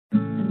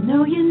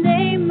Know your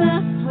name,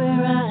 I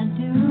swear I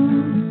do.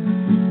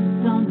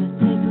 It's on the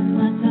tip of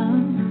my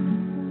tongue.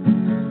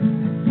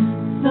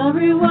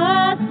 Sorry,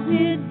 what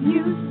did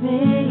you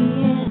say?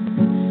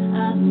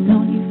 I've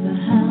known you for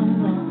how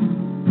long?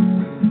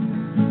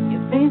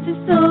 Your face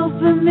is so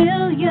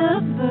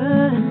familiar,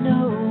 but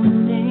no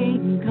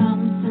name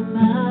comes to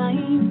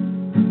mind.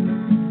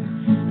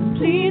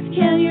 Please,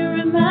 can you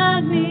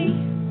remind me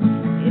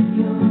if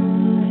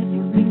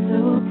you'll be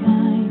so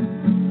kind?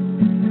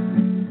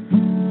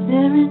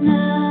 Staring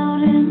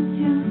out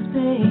into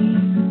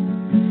space,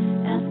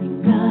 asking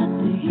God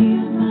to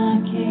hear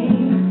my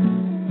case.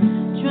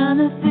 Trying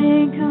to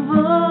think of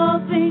all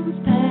things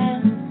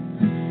past.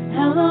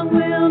 How long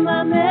will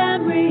my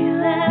memory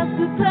last?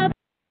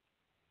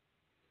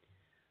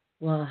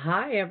 Well,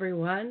 hi,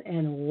 everyone,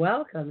 and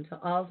welcome to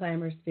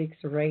Alzheimer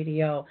Speaks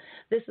Radio.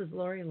 This is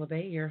Lori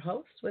LeBay, your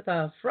host, with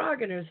a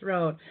frog in her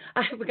throat.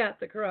 I've got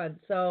the crud,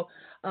 so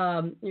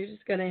you're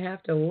just going to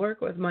have to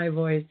work with my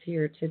voice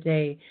here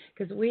today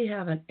because we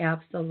have an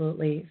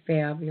absolutely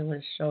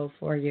fabulous show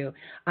for you.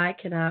 I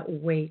cannot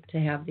wait to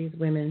have these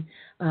women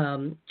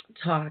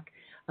talk.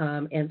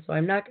 And so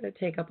I'm not going to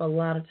take up a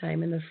lot of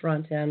time in the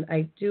front end.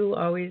 I do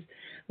always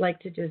like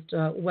to just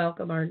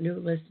welcome our new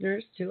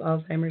listeners to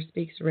Alzheimer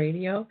Speaks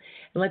Radio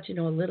and let you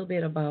know a little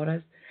bit about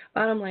us.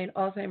 Bottom line,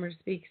 Alzheimer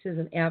Speaks is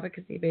an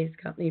advocacy-based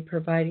company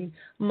providing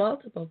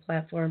multiple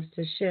platforms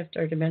to shift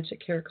our dementia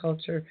care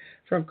culture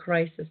from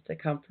crisis to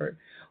comfort.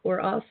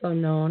 We're also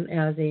known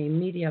as a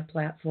media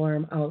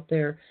platform out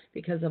there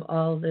because of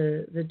all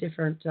the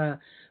different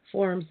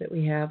forums that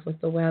we have with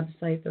the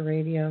website, the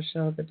radio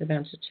show, the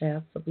Dementia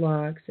Chats, the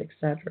blogs,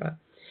 etc.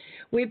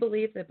 We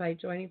believe that by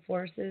joining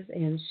forces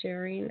and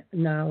sharing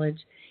knowledge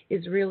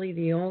is really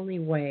the only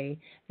way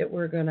that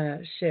we're going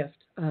to shift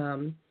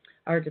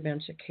our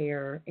dementia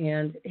care.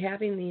 And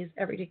having these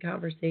everyday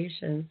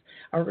conversations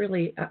are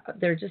really,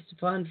 they're just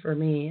fun for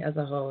me as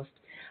a host.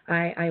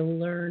 I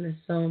learn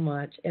so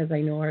much, as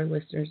I know our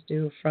listeners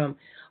do, from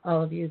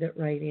all of you that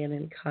write in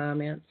and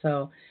comment.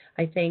 So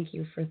I thank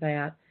you for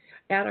that.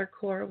 At our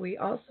core, we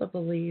also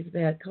believe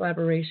that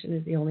collaboration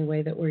is the only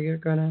way that we're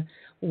going to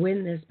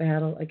win this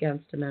battle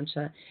against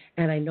dementia.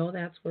 And I know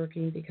that's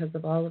working because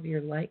of all of your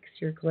likes,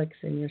 your clicks,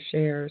 and your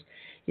shares.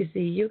 You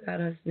see, you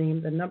got us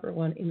named the #1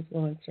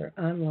 influencer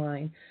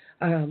online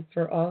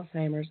for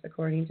Alzheimer's,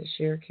 according to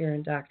ShareCare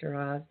and Dr.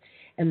 Oz.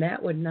 And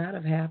that would not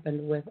have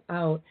happened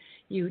without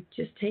you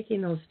just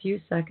taking those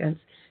few seconds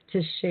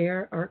to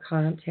share our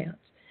content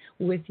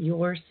with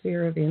your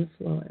sphere of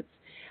influence.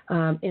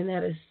 And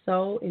that is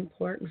so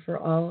important for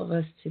all of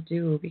us to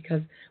do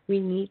because we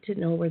need to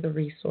know where the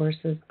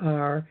resources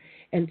are.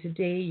 And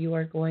today you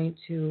are going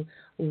to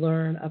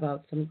learn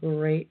about some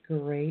great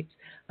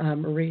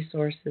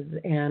resources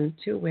and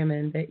two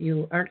women that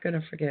you aren't going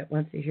to forget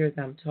once you hear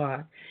them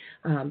talk.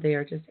 They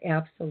are just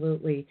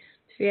absolutely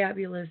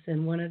fabulous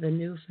and one of the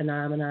new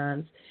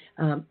phenomenons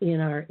in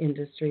our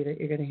industry that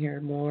you're going to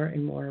hear more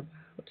and more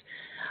about.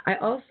 I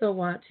also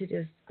want to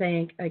just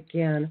thank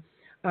again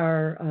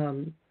our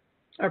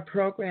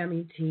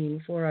programming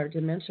team for our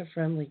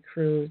dementia-friendly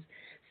cruise: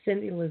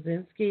 Cindy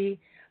Lazinski,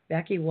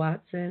 Becky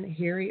Watson,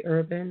 Harry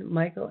Urban,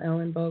 Michael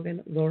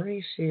Ellenbogen,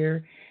 Lori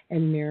Shear,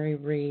 and Mary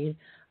Reed.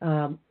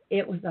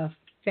 It was a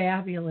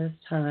fabulous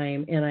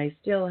time, and I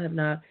still have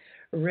not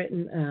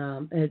written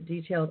a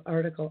detailed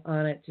article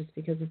on it just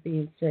because of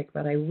being sick,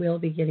 but I will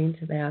be getting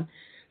to that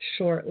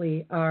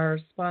shortly. Our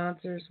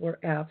sponsors were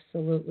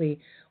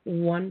absolutely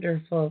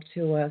wonderful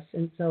to us,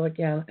 and so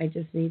again, I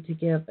just need to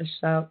give a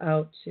shout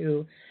out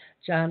to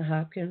John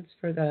Hopkins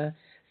for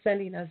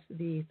sending us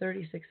the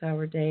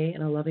 36-hour day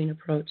and a loving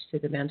approach to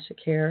dementia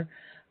care.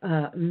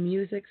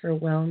 Music for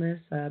Wellness,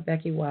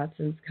 Becky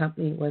Watson's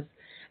company, was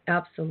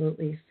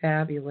absolutely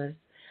fabulous.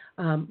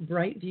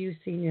 Brightview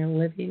Senior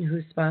Living,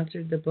 who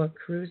sponsored the book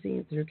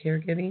Cruising Through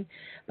Caregiving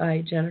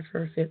by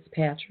Jennifer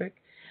Fitzpatrick.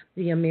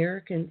 The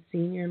American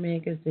Senior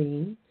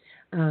Magazine,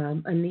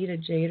 Anita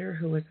Jader,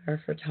 who was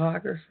our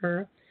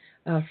photographer,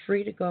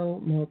 Free to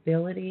Go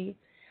Mobility,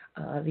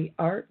 the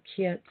Art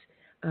Kit,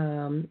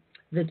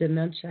 the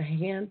Dementia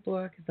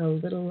Handbook, the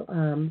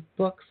little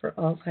book for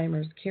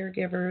Alzheimer's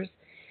caregivers,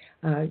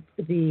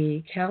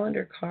 the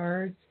calendar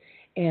cards,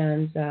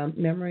 and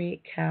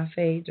Memory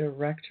Cafe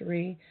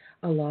directory,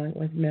 along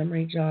with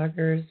memory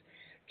joggers,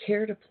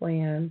 Care to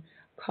Plan,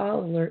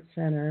 Call Alert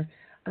Center,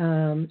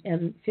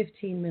 and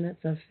 15 Minutes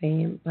of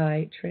Fame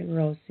by Trin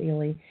Rose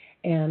Seeley,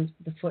 and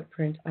the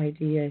Footprint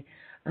Idea.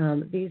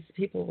 These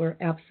people were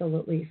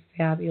absolutely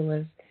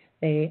fabulous.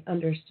 They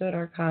understood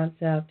our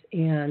concept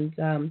and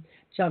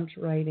jumped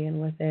right in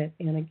with it.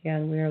 And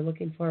again, we are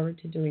looking forward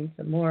to doing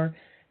some more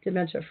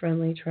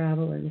dementia-friendly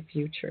travel in the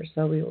future,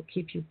 so we will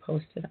keep you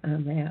posted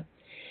on that.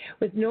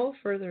 With no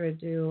further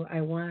ado,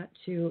 I want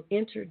to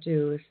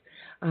introduce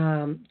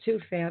two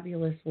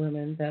fabulous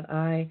women that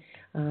I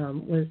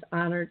was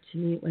honored to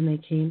meet when they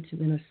came to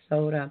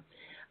Minnesota.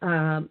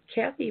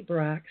 Cathy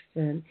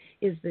Braxton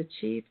is the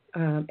Chief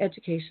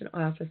Education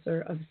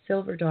Officer of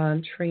Silver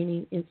Dawn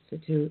Training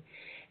Institute,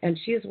 and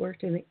she has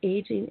worked in the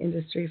aging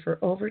industry for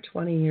over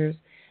 20 years,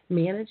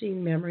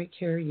 managing memory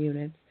care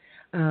units,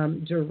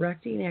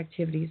 directing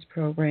activities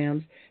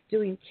programs,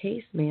 doing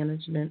case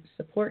management,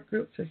 support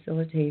group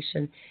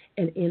facilitation,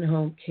 and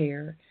in-home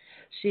care.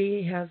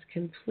 She has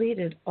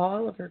completed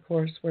all of her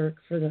coursework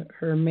for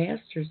her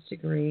master's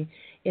degree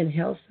in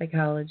health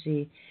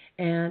psychology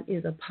and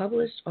is a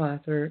published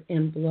author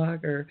and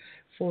blogger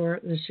for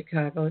the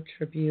Chicago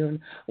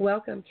Tribune.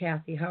 Welcome,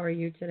 Cathy. How are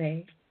you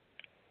today?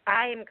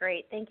 I am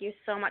great. Thank you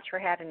so much for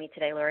having me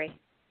today, Lori.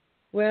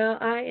 Well,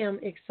 I am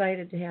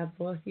excited to have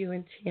both you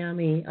and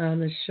Tami on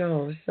the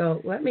show.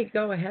 So let me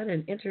go ahead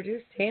and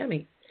introduce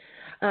Tami.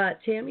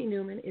 Tami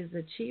Neumann is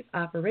the Chief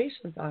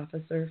Operations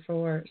Officer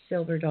for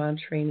Silver Dawn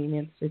Training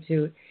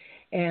Institute,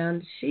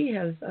 and she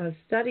has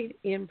studied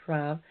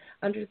improv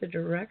under the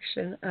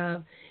direction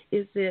of,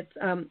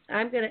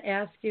 I'm going to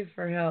ask you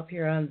for help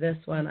here on this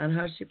one, on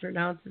how she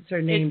pronounces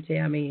her name,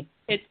 Tami.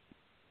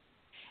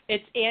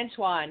 It's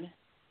Antoine.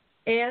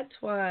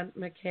 Antoine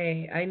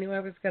McKay. I knew I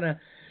was going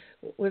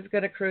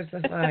to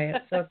crucify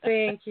it, so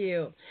thank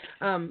you.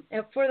 And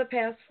for the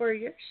past 4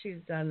 years, she's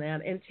done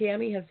that, and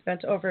Tami has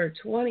spent over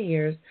 20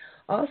 years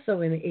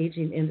also in the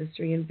aging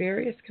industry in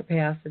various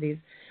capacities,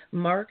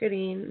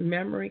 marketing,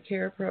 memory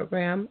care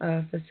program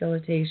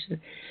facilitation.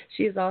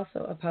 She is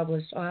also a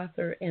published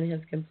author and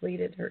has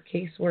completed her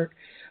casework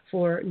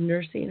for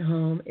nursing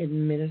home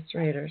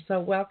administrator. So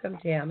welcome,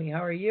 Tami.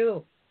 How are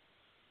you?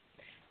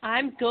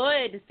 I'm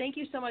good. Thank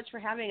you so much for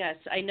having us.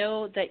 I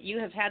know that you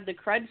have had the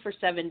crud for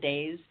 7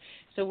 days,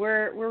 so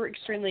we're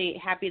extremely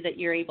happy that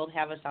you're able to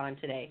have us on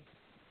today.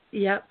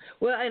 Yep.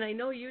 Well, and I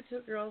know you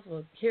two girls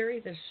will carry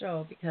the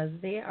show because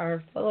they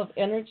are full of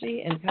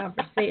energy and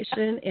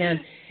conversation,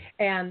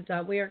 and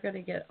we are going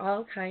to get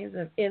all kinds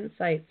of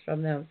insights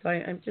from them. So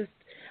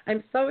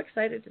I'm so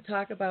excited to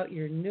talk about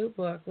your new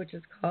book, which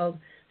is called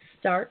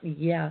Start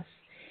Yes.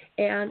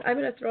 And I'm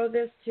going to throw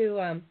this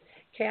to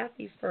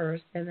Cathy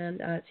first, and then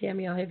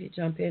Tami, I'll have you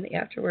jump in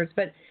afterwards.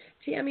 But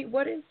Tami,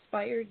 what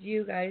inspired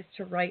you guys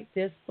to write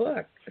this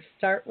book?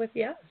 Start with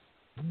Yes.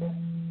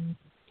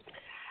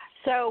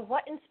 So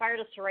what inspired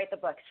us to write the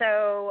book?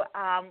 So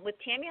with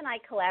Tami and I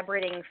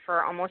collaborating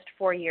for almost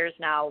 4 years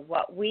now,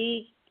 what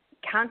we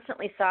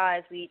constantly saw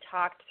as we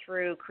talked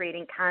through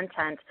creating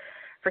content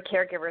for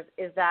caregivers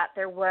is that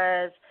there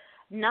was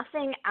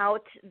nothing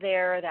out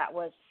there that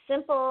was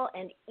simple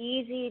and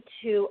easy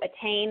to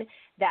attain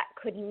that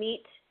could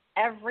meet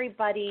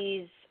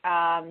everybody's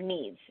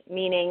needs,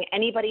 meaning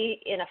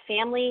anybody in a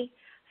family,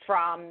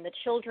 from the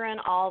children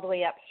all the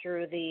way up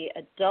through the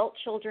adult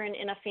children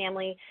in a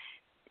family,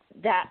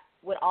 that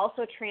would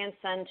also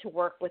transcend to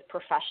work with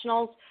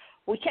professionals.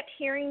 We kept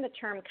hearing the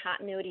term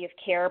continuity of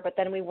care, but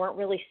then we weren't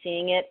really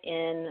seeing it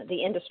in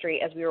the industry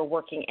as we were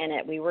working in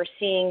it. We were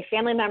seeing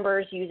family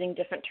members using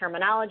different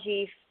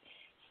terminology,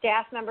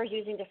 staff members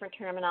using different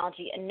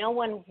terminology, and no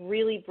one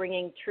really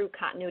bringing true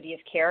continuity of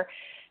care.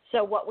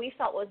 So what we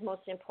felt was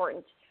most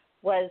important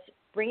was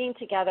bringing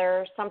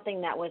together something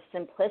that was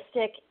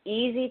simplistic,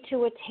 easy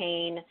to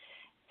attain,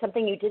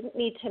 something you didn't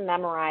need to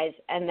memorize,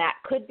 and that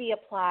could be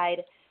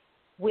applied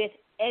with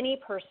any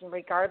person,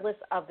 regardless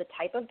of the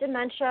type of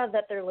dementia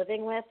that they're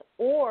living with,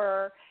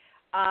 or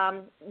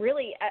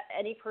really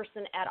any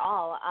person at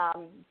all.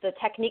 The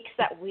techniques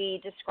that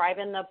we describe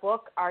in the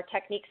book are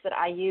techniques that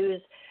I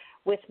use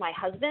with my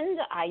husband.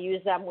 I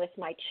use them with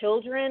my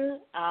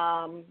children.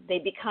 They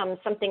become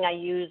something I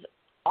use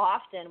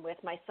often with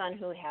my son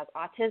who has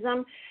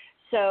autism.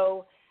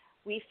 So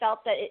we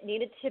felt that it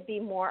needed to be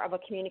more of a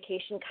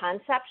communication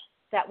concept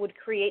that would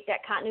create that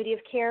continuity of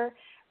care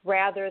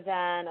rather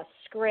than a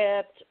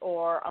script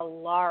or a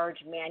large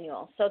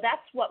manual. So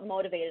that's what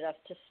motivated us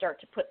to start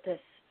to put this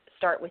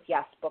Start with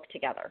Yes book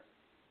together.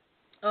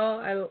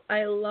 Oh,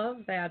 I love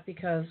that,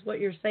 because what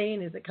you're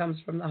saying is it comes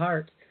from the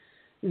heart,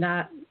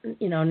 not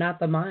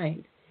the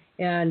mind,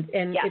 and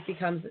Yes. It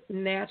becomes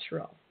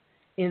natural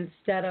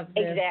instead of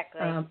this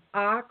Exactly.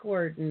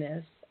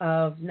 Awkwardness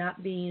of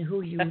not being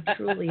who you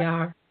truly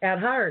are at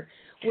heart,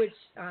 which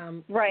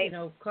Right.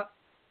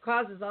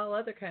 causes all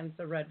other kinds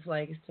of red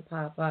flags to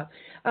pop up.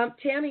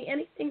 Tami,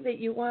 anything that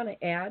you want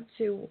to add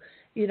to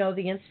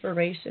the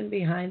inspiration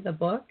behind the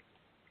book?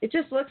 It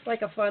just looks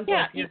like a fun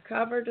book. Your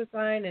cover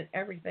design and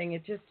everything.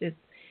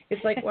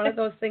 It's like one of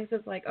those things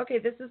that's like, okay,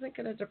 this isn't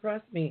going to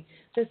depress me.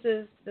 This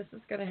is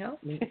going to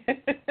help me.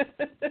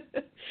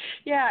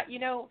 Yeah,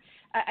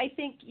 I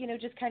think,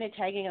 just kind of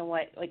tagging on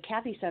what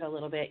Cathy said a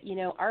little bit,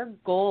 our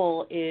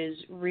goal is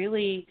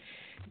really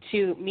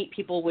to meet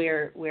people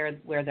where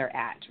they're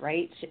at,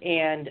 right?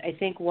 And I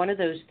think one of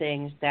those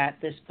things that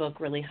this book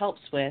really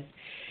helps with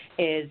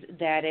is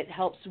that it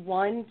helps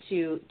one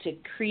to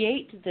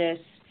create this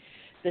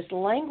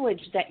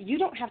language that you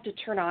don't have to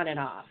turn on and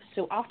off.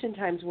 So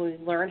oftentimes when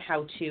we learn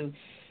how to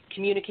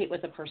communicate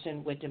with a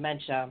person with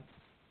dementia,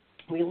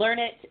 we learn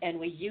it and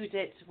we use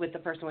it with the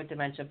person with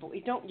dementia, but we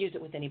don't use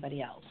it with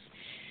anybody else.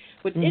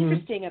 What's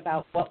interesting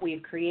about what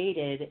we've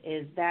created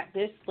is that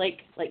this,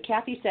 like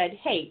Cathy said,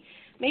 hey,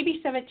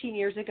 maybe 17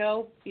 years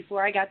ago,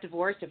 before I got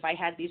divorced, if I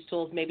had these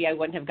tools, maybe I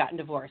wouldn't have gotten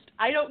divorced.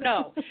 I don't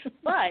know.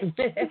 But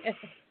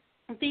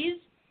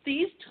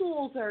these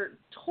tools are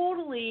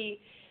totally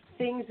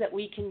things that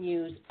we can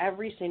use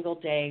every single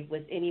day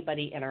with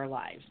anybody in our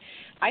lives.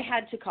 I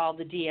had to call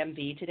the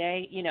DMV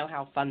today. You know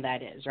how fun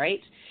that is,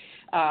 right?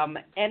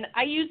 And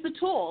I used the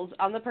tools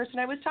on the person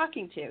I was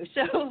talking to.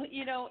 So,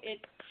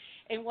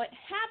 and what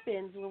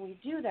happens when we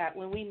do that,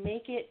 when we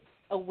make it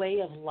a way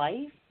of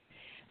life,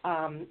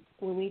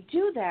 when we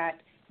do that,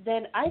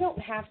 then I don't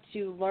have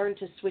to learn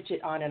to switch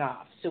it on and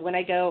off. So when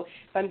if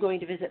I'm going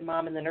to visit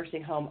mom in the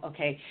nursing home,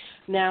 okay,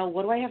 now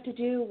what do I have to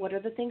do? What are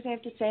the things I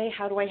have to say?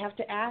 How do I have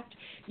to act?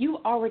 You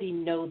already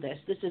know this.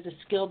 This is a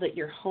skill that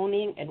you're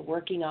honing and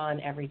working on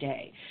every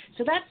day.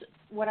 So that's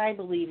what I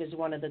believe is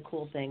one of the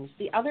cool things.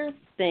 The other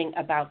thing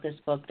about this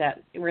book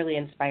that really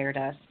inspired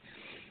us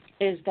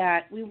is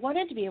that we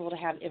wanted to be able to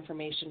have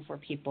information for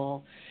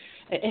people,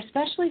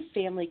 especially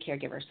family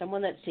caregivers,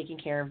 someone that's taking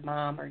care of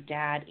mom or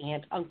dad,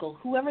 aunt, uncle,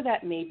 whoever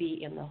that may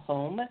be in the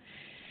home.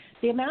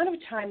 The amount of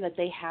time that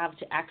they have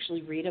to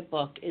actually read a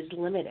book is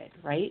limited,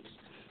 right?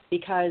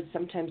 Because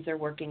sometimes they're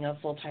working a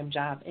full-time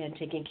job and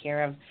taking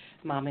care of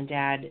mom and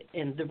dad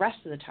and the rest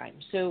of the time.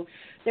 So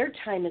their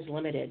time is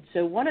limited.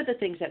 So one of the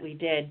things that we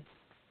did,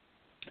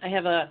 I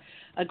have a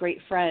great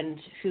friend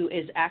who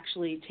is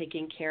actually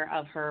taking care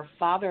of her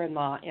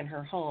father-in-law in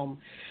her home.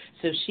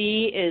 So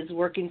she is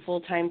working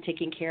full-time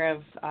taking care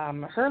of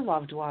her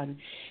loved one.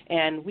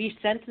 And we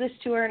sent this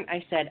to her, and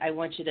I said, I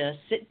want you to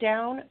sit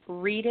down,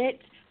 read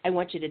it. I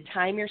want you to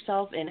time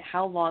yourself in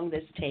how long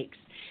this takes.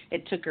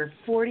 It took her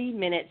 40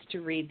 minutes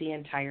to read the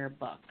entire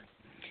book.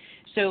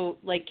 So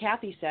like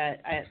Cathy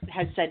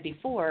has said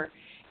before,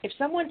 if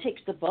someone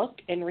takes the book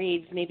and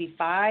reads maybe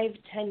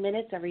 5-10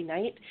 minutes every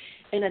night,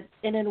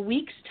 in a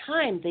week's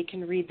time they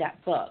can read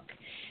that book.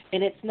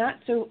 And it's not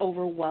so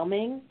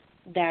overwhelming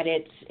that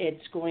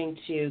it's going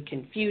to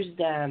confuse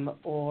them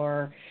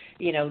or,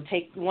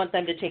 want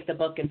them to take the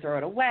book and throw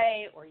it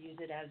away or use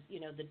it as,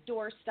 the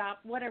doorstop,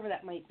 whatever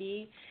that might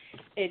be.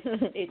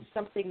 It's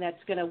something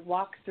that's going to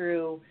walk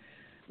through.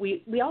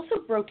 We also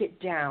broke it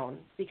down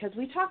because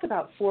we talk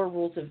about 4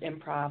 rules of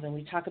improv and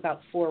we talk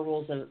about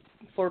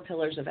 4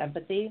 pillars of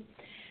empathy.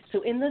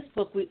 So in this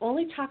book, we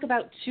only talk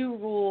about 2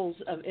 rules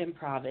of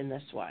improv in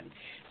this one.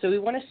 So we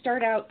want to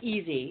start out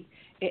easy,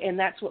 and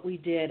that's what we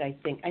did, I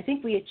think. I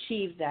think we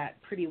achieved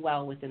that pretty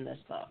well within this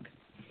book.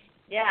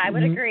 Yeah, I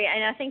would agree.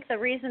 And I think the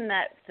reason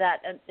that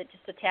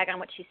just to tag on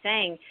what she's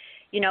saying,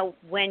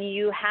 when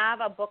you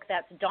have a book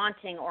that's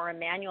daunting or a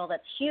manual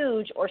that's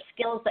huge or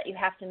skills that you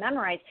have to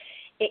memorize,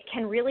 it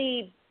can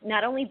really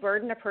not only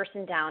burden a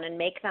person down and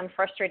make them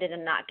frustrated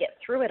and not get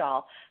through it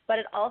all, but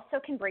it also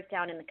can break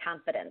down in the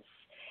confidence.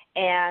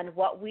 And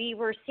what we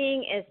were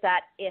seeing is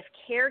that if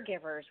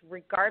caregivers,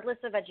 regardless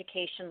of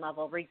education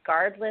level,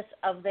 regardless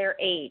of their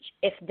age,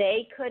 if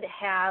they could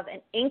have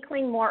an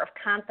inkling more of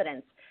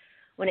confidence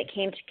when it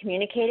came to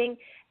communicating,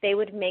 they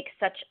would make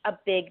such a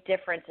big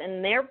difference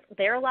in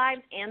their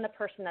lives and the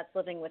person that's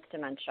living with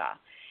dementia.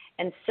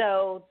 And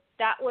so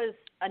that was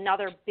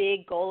another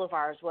big goal of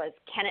ours was,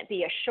 can it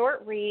be a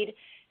short read,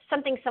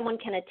 something someone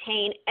can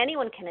attain,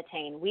 anyone can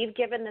attain. We've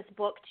given this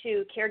book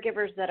to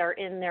caregivers that are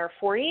in their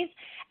 40s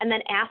and then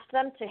asked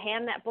them to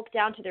hand that book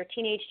down to their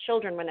teenage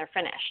children when they're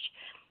finished.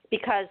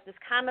 Because this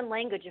common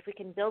language, if we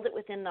can build it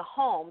within the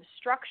home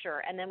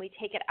structure and then we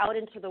take it out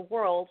into the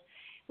world,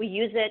 we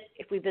use it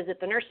if we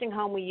visit the nursing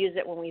home, we use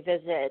it when we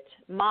visit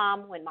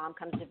mom, when mom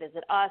comes to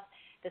visit us.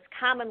 This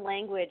common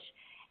language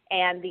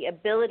and the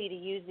ability to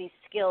use these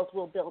skills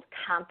will build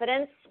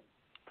confidence.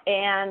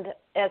 And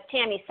as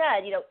Tami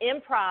said,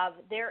 improv,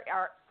 there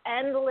are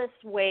endless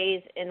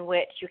ways in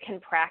which you can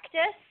practice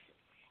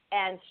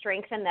and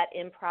strengthen that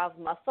improv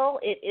muscle.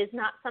 It is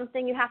not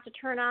something you have to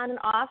turn on and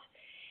off.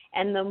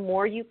 And the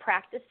more you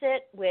practice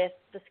it with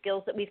the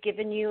skills that we've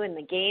given you and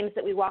the games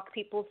that we walk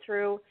people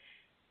through,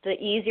 the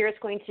easier it's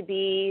going to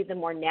be, the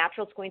more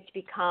natural it's going to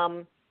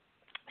become.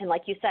 And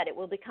like you said, it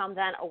will become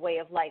then a way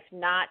of life,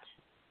 not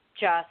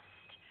just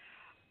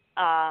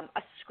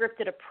a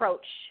scripted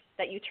approach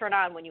that you turn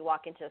on when you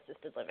walk into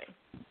assisted living.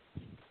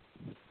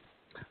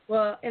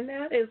 Well, and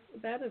that is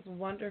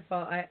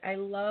wonderful. I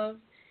love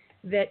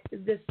that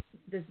this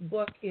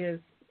book is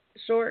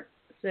short,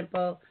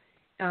 simple,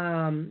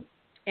 and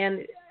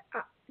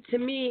to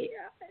me,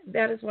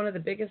 that is one of the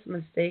biggest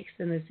mistakes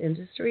in this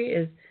industry.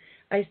 Is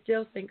I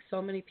still think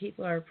so many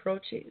people are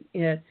approaching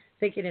it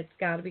thinking it's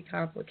got to be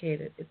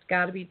complicated, it's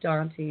got to be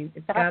daunting,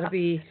 it's got to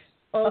be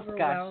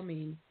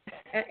overwhelming.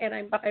 And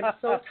I'm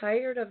so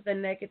tired of the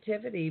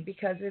negativity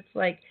because it's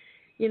like,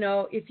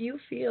 if you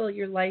feel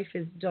your life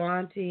is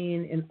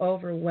daunting and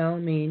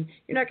overwhelming,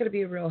 you're not going to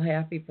be a real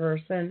happy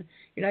person.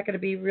 You're not going to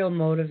be real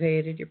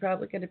motivated. You're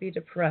probably going to be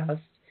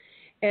depressed.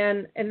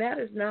 And that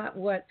is not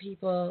what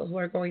people who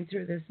are going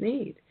through this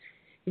need.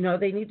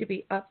 They need to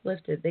be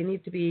uplifted. They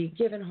need to be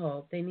given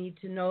hope. They need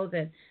to know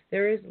that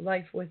there is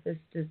life with this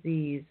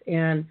disease.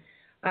 And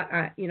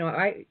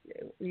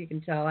you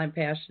can tell I'm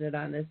passionate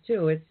on this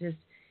too. It's just,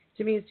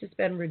 to me, it's just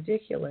been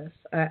ridiculous.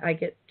 I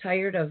get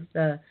tired of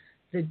the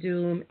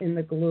doom and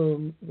the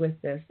gloom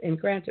with this. And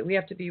granted, we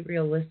have to be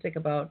realistic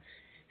about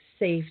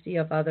safety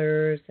of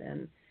others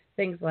and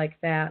things like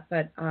that.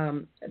 But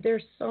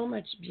there's so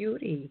much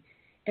beauty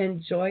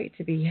and joy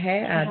to be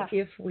had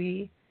if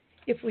we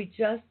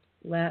just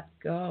let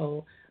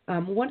go.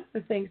 One of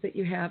the things that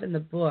you have in the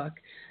book,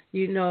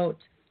 you note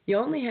you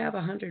only have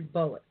 100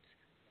 bullets.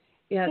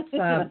 It's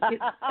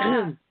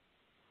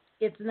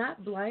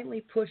not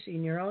blindly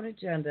pushing your own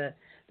agenda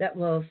that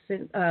will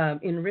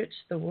enrich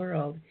the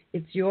world.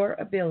 It's your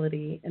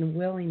ability and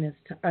willingness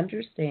to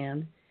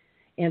understand,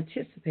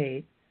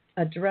 anticipate,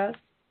 address,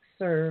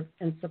 serve,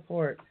 and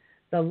support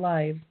the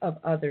lives of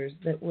others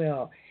that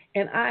will.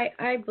 And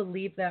I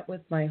believe that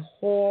with my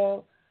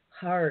whole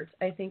heart.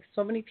 I think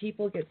so many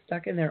people get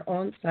stuck in their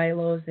own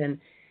silos and,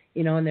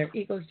 and their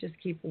egos just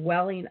keep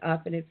welling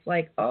up, and it's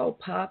like, oh,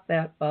 pop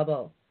that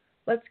bubble.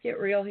 Let's get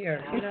real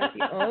here. You're not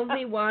the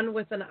only one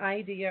with an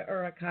idea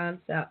or a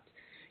concept.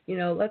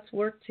 Let's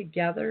work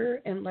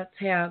together and let's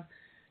have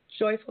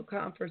joyful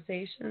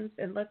conversations,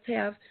 and let's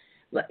have,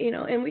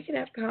 and we can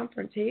have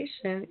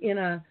confrontation in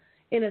a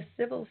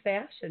civil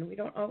fashion. We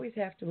don't always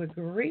have to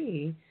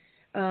agree.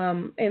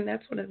 And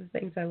that's one of the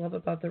things I love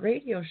about the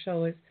radio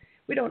show is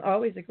we don't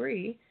always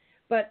agree,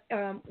 but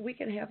we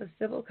can have a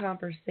civil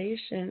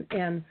conversation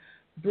and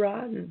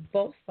broaden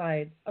both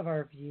sides of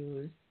our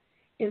views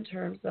in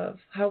terms of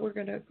how we're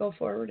going to go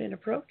forward and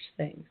approach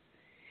things.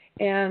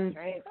 And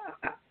right.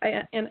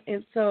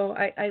 So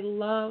I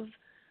love,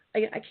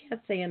 I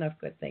can't say enough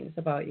good things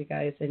about you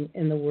guys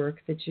and the work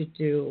that you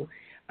do.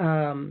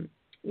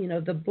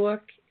 The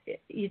book,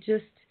 you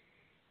just,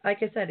 like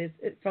I said,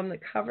 it's from the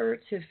cover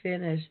to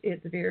finish,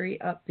 it's very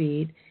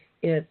upbeat.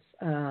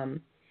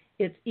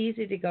 It's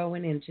easy to go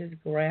in and just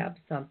grab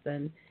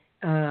something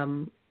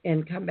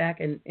and come back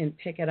and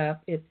pick it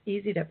up. It's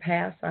easy to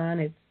pass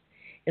on.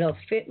 It'll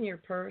fit in your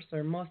purse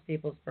or most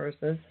people's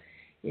purses,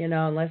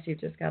 unless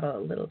you've just got a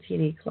little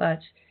teeny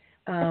clutch.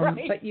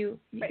 Right. But you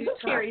Who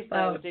talk carries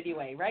about, those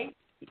anyway, right?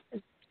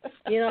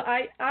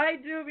 I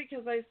do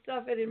because I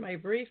stuff it in my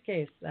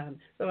briefcase then.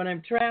 So when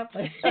I'm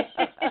traveling,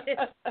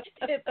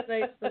 it's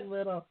nice and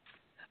little.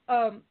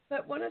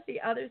 But one of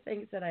the other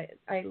things that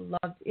I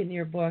loved in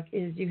your book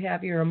is you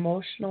have your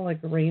emotional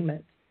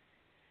agreement.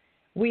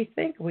 We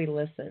think we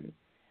listen,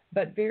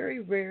 but very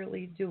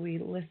rarely do we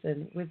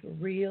listen with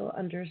real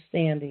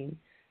understanding,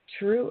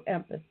 true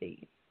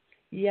empathy.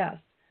 Yes,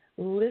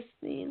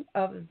 listening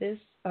of this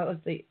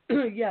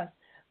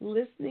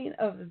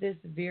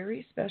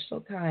very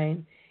special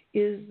kind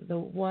is the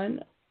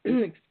one,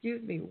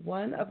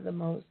 one of the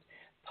most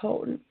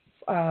potent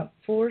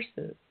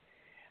forces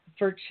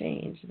for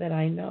change that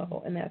I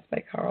know, and that's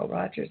by Carl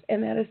Rogers.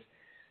 And that is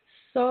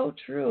so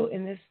true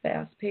in this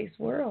fast-paced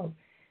world.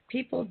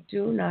 People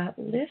do not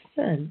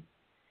listen.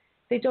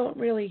 They don't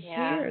really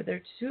hear.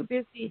 They're too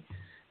busy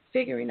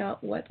figuring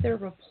out what their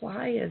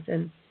reply is.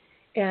 And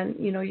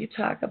you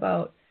talk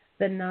about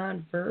the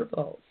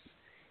nonverbals.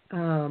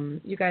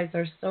 You guys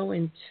are so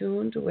in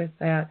tune with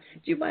that.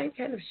 Do you mind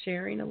kind of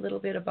sharing a little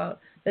bit about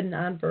the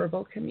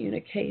nonverbal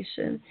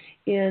communication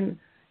in,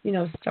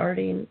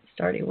 starting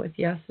with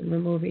yes and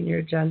removing your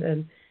agenda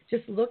and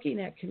just looking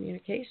at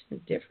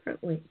communication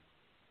differently?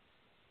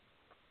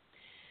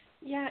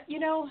 Yeah,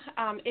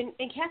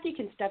 and Cathy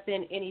can step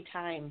in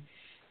anytime.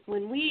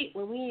 When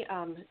we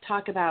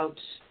talk about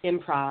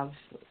improv,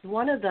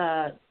 one of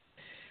the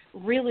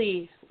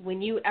really,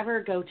 when you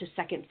ever go to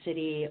Second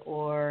City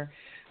or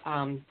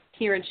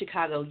here in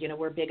Chicago,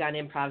 we're big on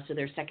improv, so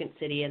there's Second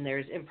City and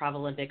there's Improv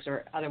Olympics,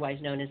 or otherwise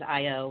known as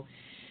IO,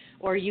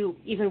 or you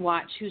even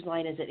watch Whose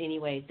Line Is It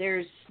Anyway?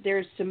 There's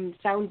some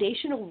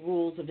foundational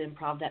rules of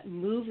improv that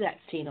move that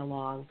scene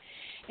along.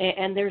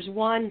 And there's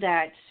one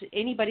that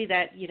anybody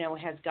that,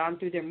 has gone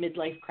through their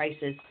midlife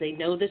crisis, they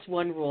know this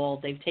one rule,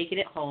 they've taken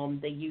it home,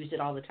 they use it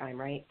all the time,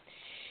 right?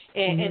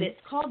 And it's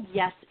called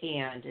yes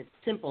and. It's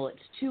simple. It's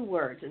 2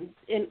 words.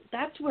 And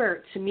that's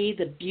where, to me,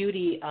 the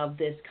beauty of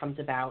this comes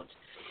about.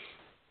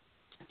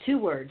 2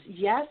 words.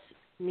 Yes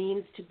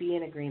means to be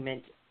in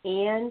agreement,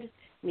 and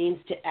means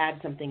to add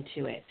something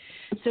to it.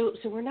 So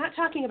we're not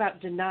talking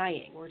about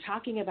denying. We're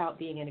talking about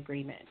being in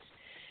agreement.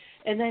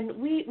 And then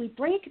we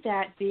break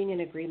that being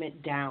in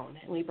agreement down,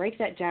 and we break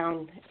that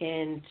down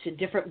into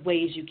different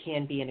ways you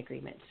can be in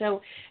agreement.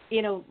 So,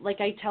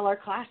 like I tell our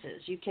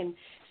classes, you can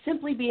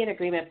simply be in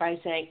agreement by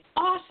saying,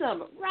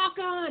 awesome, rock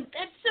on,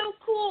 that's so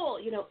cool.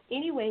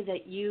 Any way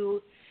that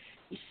you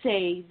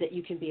say that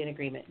you can be in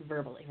agreement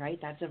verbally, right?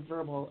 That's a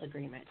verbal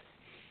agreement.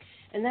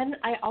 And then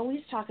I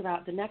always talk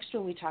about, the next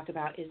one we talk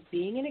about is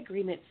being in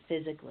agreement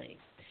physically.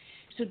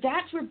 So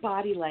that's where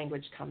body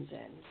language comes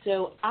in.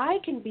 So I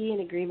can be in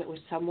agreement with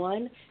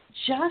someone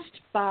just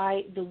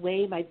by the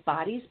way my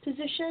body's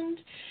positioned,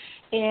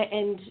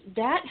 and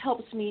that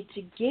helps me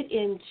to get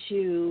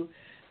into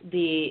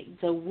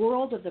the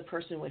world of the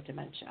person with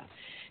dementia.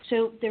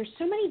 So there's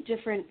so many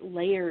different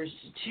layers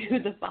to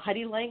the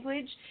body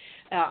language.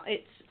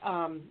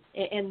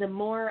 And the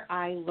more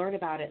I learn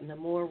about it and the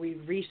more we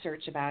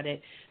research about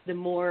it, the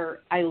more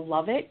I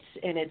love it.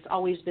 And it's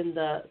always been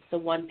the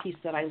one piece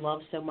that I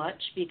love so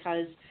much,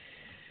 because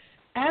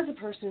as a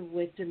person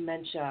with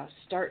dementia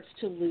starts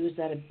to lose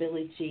that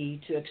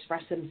ability to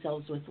express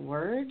themselves with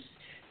words,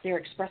 they're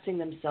expressing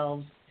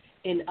themselves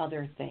in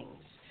other things.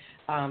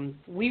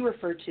 We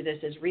refer to this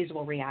as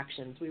reasonable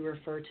reactions. We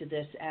refer to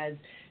this as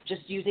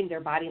just using their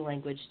body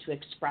language to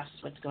express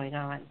what's going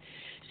on.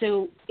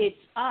 So it's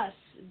us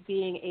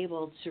being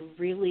able to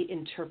really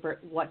interpret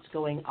what's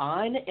going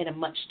on in a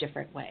much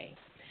different way.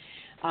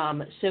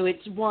 So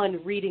it's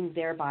one, reading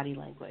their body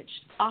language.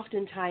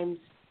 Oftentimes,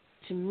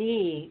 to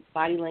me,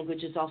 body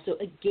language is also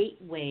a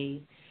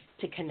gateway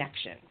to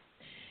connection.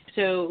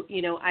 So,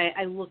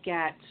 I look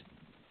at,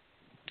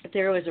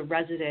 there was a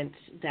resident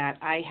that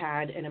I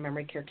had in a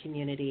memory care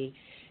community,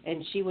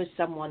 and she was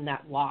someone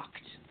that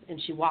walked,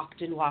 and she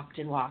walked and walked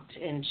and walked,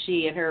 and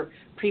she in her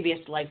previous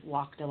life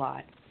walked a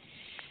lot.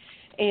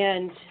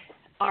 And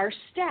our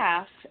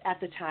staff at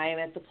the time,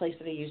 at the place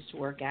that I used to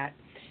work at,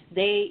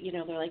 they're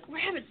like, we're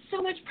having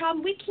so much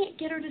problem, we can't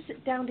get her to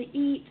sit down to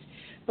eat.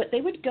 But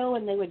they would go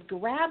and they would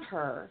grab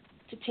her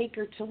to take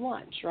her to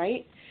lunch,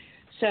 right?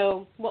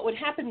 So what would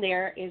happen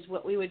there is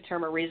what we would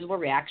term a reasonable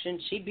reaction.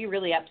 She'd be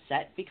really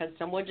upset because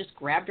someone just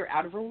grabbed her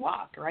out of her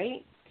walk,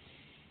 right?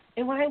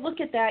 And when I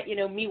look at that,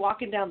 me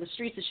walking down the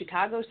streets of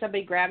Chicago,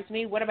 somebody grabs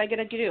me, what am I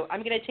going to do?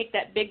 I'm going to take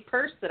that big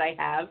purse that I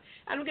have,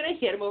 and I'm going to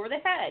hit him over the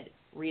head.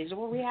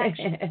 Reasonable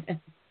reaction.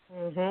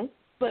 Mm-hmm.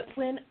 But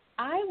when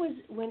I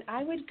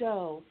would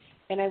go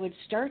and I would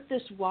start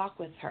this walk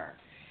with her,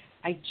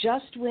 I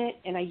just went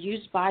and I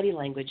used body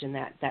language in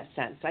that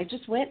sense. I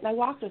just went and I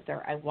walked with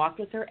her. I walked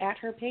with her at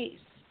her pace.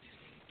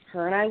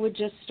 Her and I would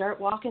just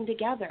start walking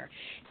together.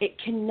 It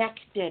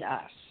connected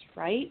us,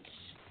 right?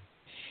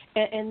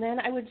 And then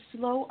I would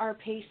slow our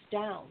pace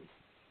down.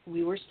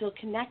 We were still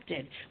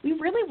connected. We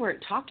really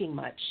weren't talking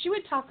much. She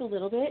would talk a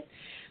little bit,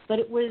 but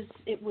it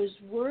was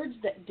words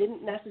that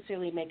didn't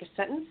necessarily make a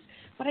sentence,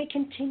 but I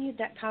continued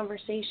that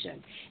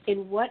conversation.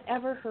 In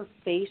whatever her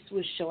face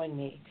was showing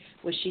me,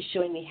 was she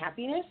showing me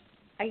happiness?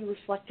 I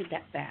reflected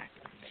that back.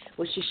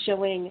 Was she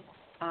showing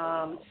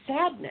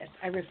sadness?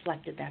 I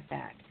reflected that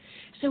back.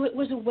 So it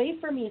was a way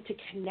for me to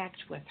connect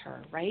with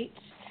her, right?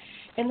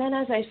 And then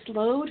as I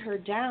slowed her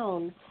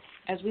down,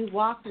 as we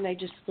walked and I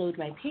just slowed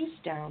my pace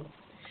down,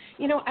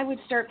 I would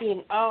start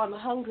being, I'm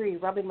hungry,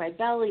 rubbing my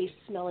belly,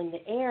 smelling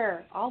the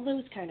air, all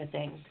those kind of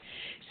things.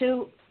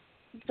 So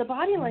the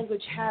body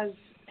language has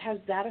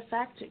that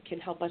effect. It can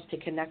help us to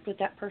connect with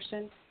that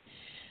person.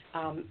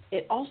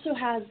 It also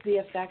has the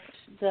effect,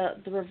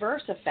 the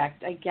reverse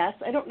effect, I guess.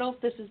 I don't know if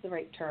this is the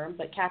right term,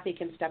 but Cathy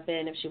can step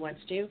in if she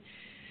wants to.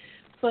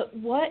 But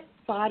what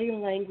body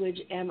language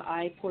am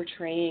I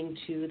portraying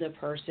to the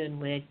person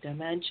with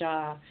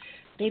dementia?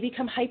 They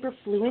become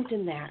hyper-fluent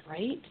in that,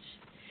 right?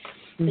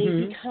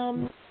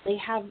 Mm-hmm. They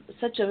have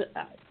such a,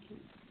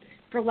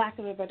 for lack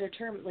of a better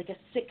term, like a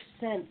sixth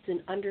sense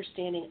in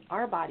understanding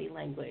our body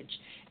language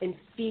and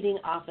feeding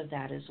off of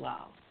that as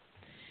well.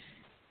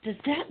 Does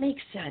that make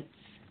sense?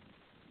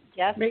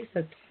 Yes. Makes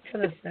a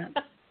ton of sense.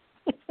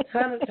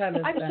 Ton of sense.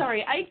 I'm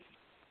sorry,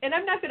 and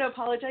I'm not going to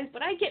apologize,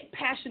 but I get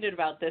passionate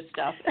about this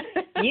stuff.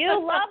 You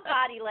love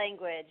body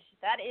language.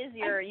 That is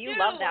you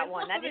love that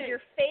one. That is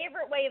your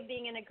favorite way of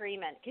being in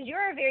agreement, because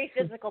you're a very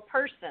physical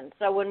person.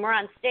 So when we're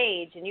on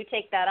stage and you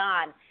take that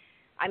on,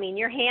 I mean,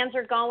 your hands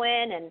are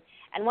going,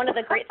 and one of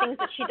the great things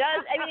that she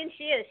does,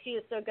 she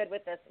is so good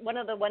with this. One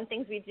of the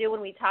things we do when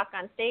we talk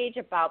on stage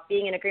about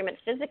being in agreement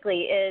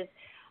physically is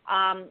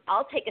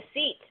I'll take a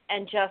seat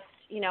and just,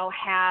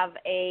 have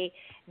a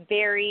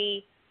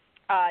very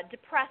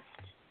depressed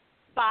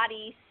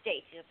body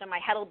state. So my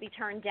head will be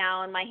turned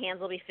down, my hands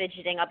will be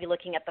fidgeting, I'll be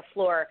looking at the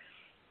floor.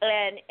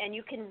 And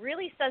you can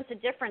really sense a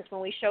difference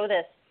when we show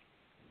this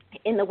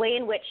in the way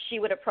in which she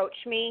would approach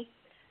me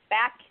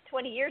back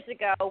 20 years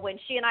ago when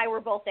she and I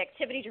were both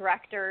activity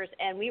directors,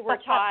 and we were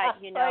taught,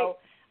 right.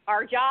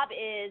 Our job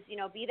is,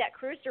 be that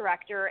cruise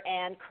director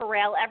and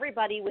corral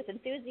everybody with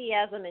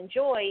enthusiasm and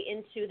joy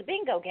into the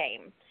bingo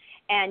game.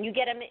 And you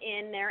get them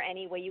in there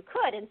any way you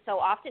could. And so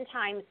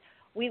oftentimes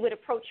we would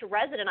approach a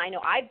resident. I know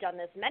I've done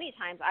this many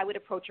times. I would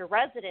approach a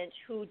resident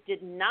who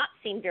did not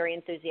seem very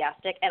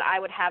enthusiastic, and I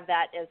would have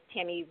that, as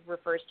Tami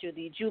refers to,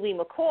 the Julie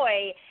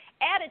McCoy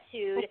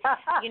attitude.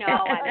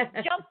 I'm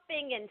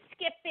jumping and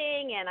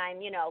skipping, and I'm,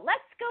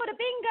 let's go to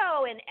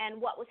bingo. And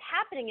what was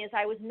happening is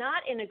I was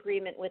not in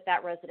agreement with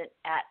that resident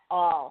at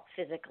all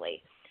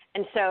physically.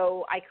 And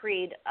so I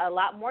created a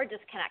lot more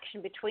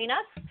disconnection between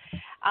us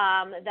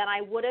than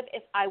I would have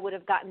if I would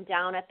have gotten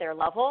down at their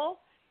level,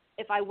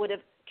 if I would have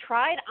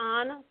tried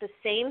on the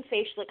same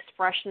facial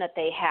expression that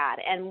they had.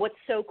 And what's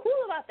so cool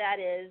about that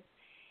is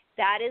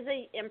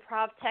an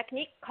improv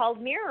technique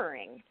called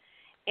mirroring.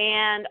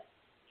 And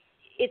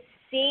it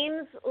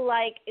seems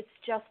like it's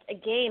just a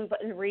game,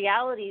 but in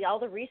reality, all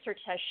the research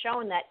has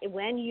shown that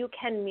when you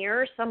can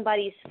mirror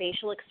somebody's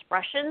facial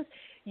expressions,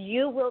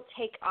 you will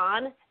take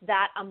on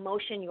that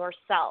emotion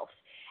yourself.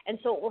 And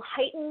so it will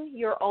heighten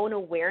your own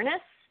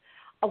awareness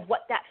of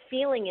what that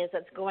feeling is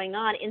that's going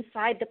on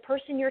inside the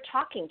person you're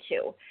talking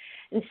to.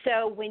 And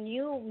so when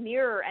you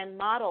mirror and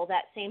model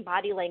that same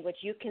body language,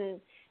 you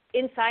can,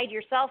 inside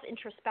yourself,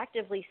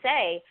 introspectively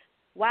say,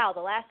 wow,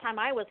 the last time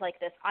I was like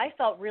this, I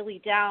felt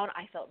really down,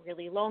 I felt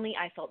really lonely,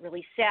 I felt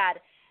really sad.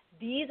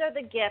 These are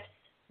the gifts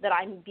that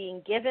I'm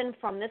being given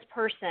from this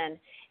person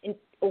in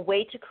a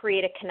way to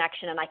create a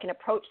connection, and I can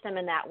approach them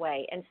in that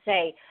way and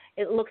say,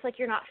 it looks like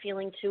you're not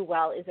feeling too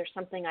well. Is there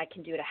something I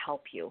can do to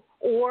help you?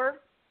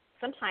 Or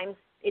sometimes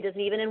it isn't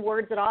even in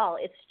words at all.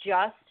 It's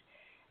just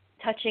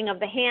touching of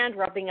the hand,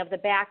 rubbing of the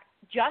back,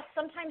 just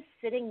sometimes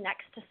sitting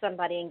next to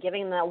somebody and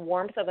giving them the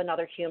warmth of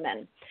another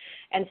human.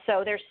 And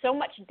so there's so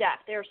much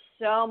depth. There's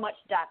so much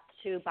depth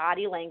to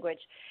body language.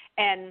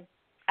 And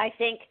I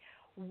think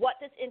what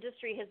this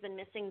industry has been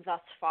missing thus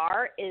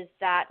far is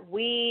that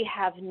we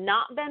have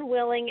not been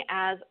willing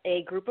as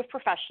a group of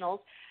professionals,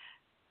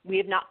 we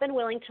have not been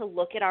willing to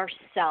look at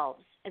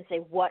ourselves and say,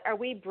 what are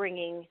we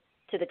bringing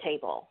to the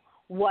table?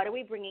 What are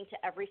we bringing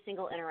to every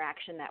single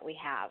interaction that we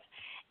have?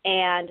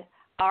 And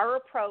our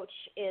approach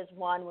is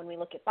one, when we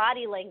look at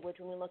body language,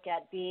 when we look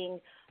at being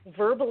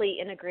verbally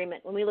in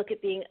agreement, when we look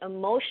at being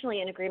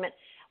emotionally in agreement,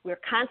 we're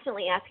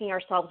constantly asking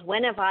ourselves,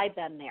 when have I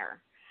been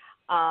there?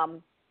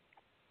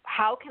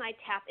 How can I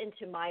tap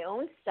into my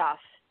own stuff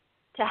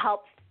to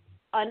help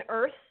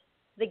unearth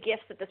the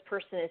gifts that this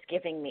person is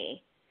giving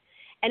me?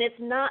 And it's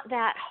not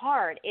that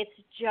hard. It's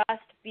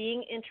just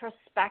being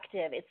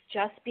introspective. It's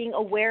just being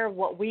aware of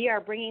what we are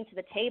bringing to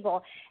the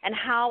table and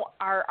how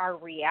our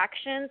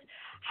reactions,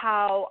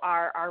 how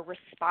our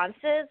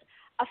responses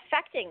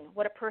affecting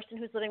what a person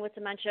who's living with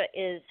dementia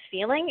is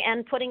feeling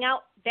and putting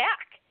out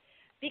back.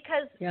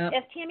 Because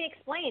as Tami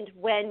explained,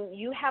 when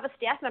you have a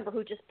staff member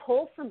who just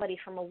pulls somebody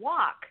from a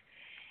walk,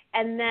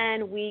 and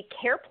then we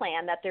care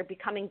plan that they're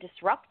becoming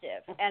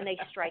disruptive and they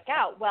strike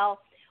out, well,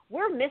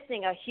 we're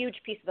missing a huge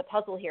piece of the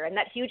puzzle here, and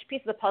that huge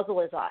piece of the puzzle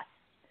is us.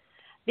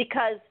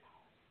 Because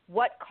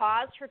what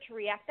caused her to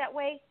react that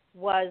way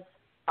was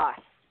us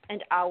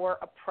and our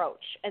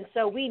approach. And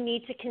so we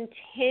need to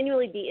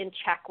continually be in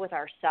check with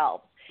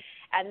ourselves.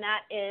 And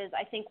that is,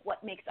 I think,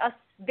 what makes us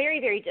very,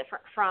 very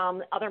different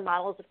from other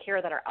models of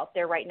care that are out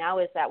there right now,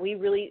 is that we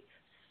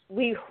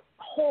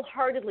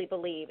wholeheartedly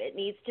believe it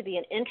needs to be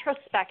an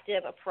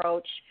introspective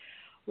approach.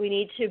 We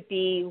need to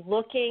be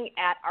looking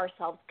at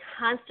ourselves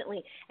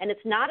constantly, and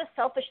it's not a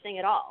selfish thing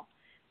at all.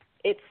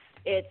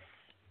 It's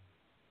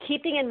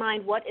keeping in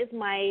mind, what is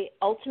my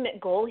ultimate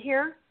goal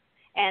here?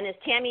 And as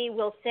Tami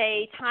will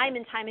say time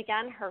and time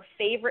again, her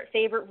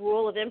favorite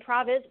rule of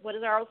improv is, what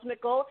is our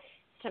ultimate goal?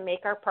 It's to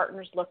make our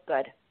partners look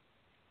good.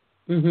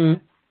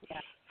 Mhm.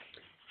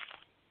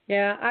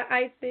 Yeah,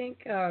 I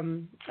think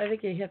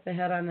you hit the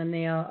head on the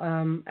nail,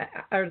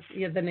 or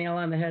you hit the nail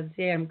on the head.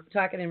 See, I'm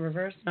talking in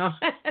reverse now.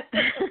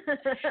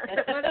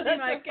 That must be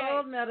my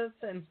cold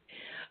medicine.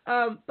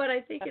 But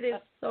I think it is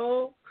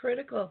so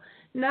critical,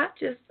 not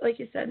just, like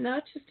you said,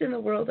 not just in the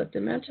world of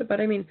dementia, but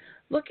I mean,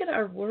 look at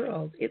our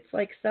world. It's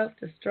like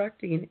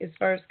self-destructing as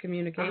far as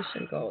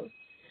communication goes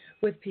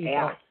with people.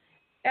 Yeah.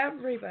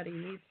 Everybody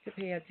needs to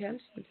pay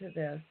attention to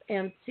this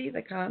and see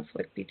the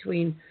conflict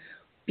between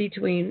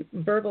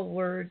verbal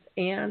words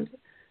and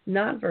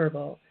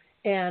nonverbal,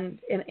 and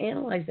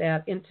analyze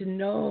that, and to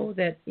know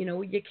that,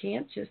 you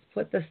can't just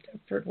put the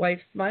Stepford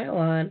wife smile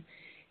on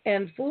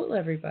and fool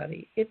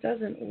everybody. It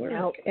doesn't work.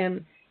 Nope.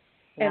 And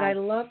I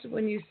loved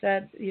when you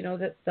said,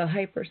 that the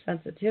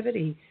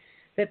hypersensitivity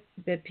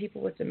that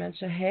people with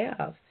dementia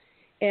have.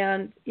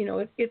 And,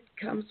 it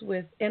comes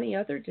with any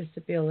other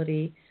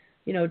disability.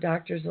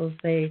 Doctors will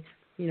say,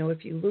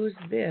 if you lose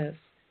this,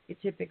 you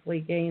typically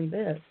gain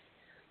this.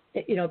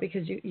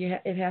 Because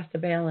it has to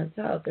balance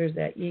out. There's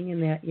that yin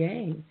and that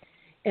yang.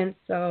 And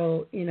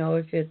so,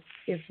 if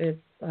it's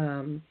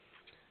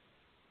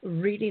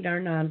reading our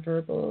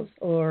nonverbals,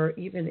 or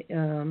even,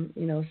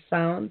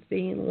 sounds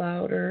being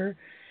louder,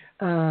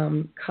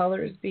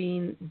 colors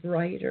being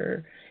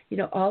brighter,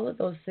 all of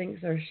those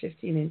things are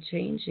shifting and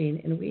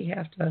changing, and we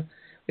have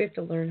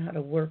to learn how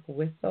to work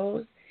with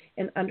those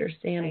and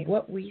understand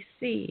what we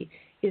see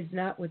is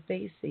not what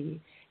they see.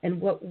 And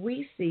what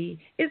we see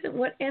isn't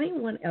what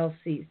anyone else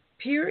sees,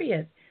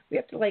 period. We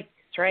have to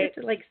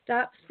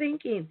stop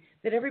thinking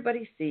that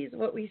everybody sees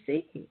what we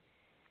see,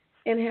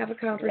 and have a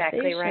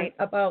conversation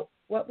about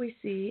what we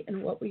see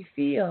and what we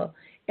feel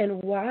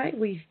and why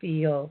we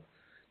feel.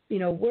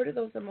 Where do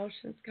those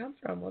emotions come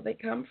from? Well, they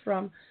come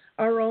from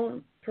our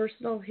own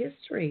personal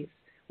histories,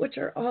 which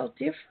are all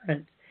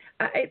different.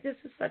 This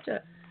is such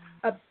a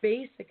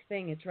basic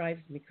thing. It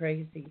drives me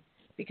crazy.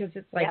 Because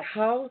it's like,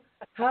 how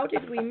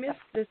did we miss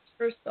this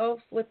for so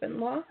flippin'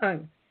 long?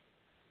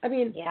 I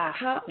mean,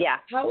 how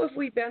have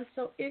we been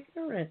so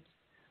ignorant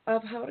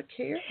of how to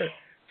care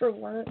for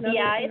one another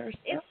and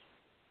ourselves?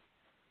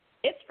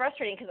 It's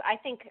frustrating, because I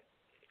think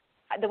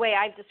the way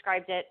I've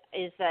described it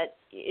is that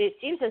it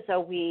seems as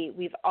though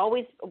we've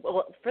always,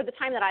 for the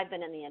time that I've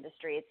been in the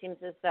industry, it seems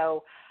as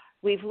though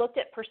we've looked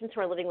at persons who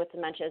are living with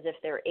dementia as if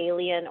they're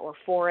alien or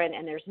foreign,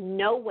 and there's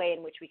no way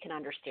in which we can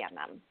understand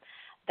them.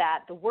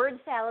 That the word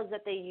salads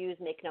that they use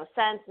make no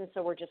sense, and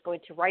so we're just going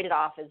to write it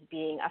off as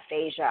being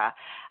aphasia.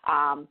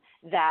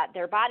 That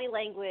their body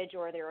language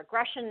or their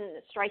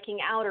aggression striking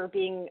out or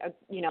being,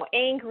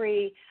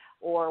 angry,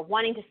 or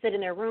wanting to sit in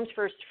their rooms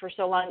for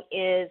so long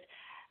is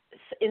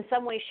in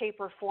some way, shape,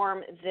 or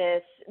form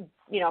this,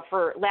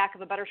 for lack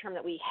of a better term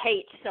that we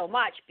hate so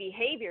much, these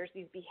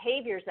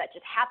behaviors that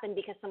just happen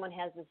because someone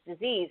has this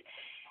disease.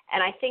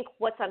 And I think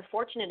what's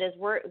unfortunate is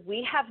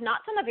we have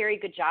not done a very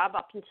good job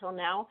up until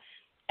now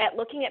at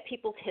looking at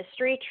people's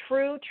history,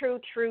 true,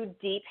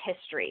 deep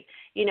history.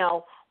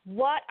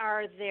 What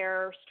are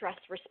their stress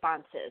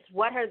responses?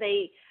 What are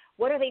they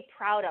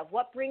proud of?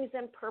 What brings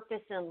them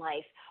purpose in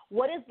life?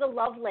 What is the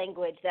love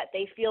language that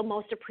they feel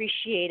most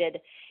appreciated?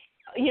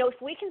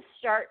 If we can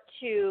start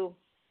to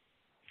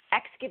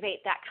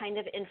excavate that kind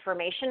of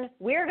information,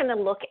 we're going to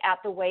look at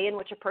the way in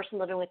which a person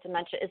living with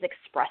dementia is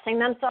expressing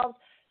themselves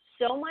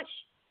so much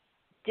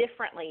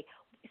differently.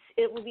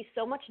 It will be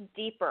so much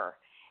deeper,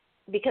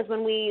 because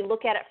when we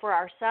look at it for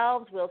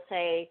ourselves, we'll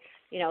say,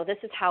 this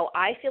is how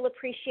I feel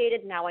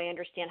appreciated. Now I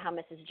understand how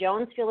Mrs.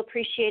 Jones feels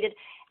appreciated.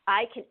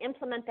 I can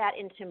implement that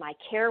into my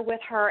care with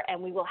her,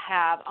 and we will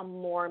have a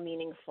more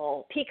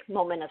meaningful peak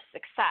moment of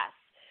success.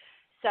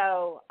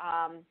 So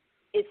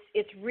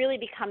it's really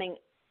becoming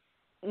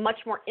much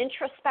more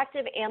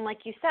introspective, and like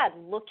you said,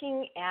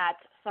 looking at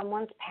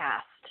someone's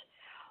past,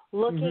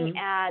 looking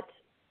at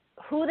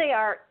who they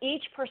are,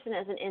 each person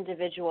as an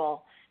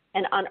individual,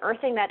 and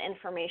unearthing that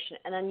information,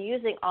 and then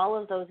using all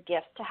of those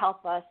gifts to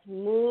help us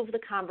move the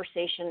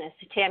conversation, as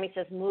Tami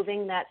says,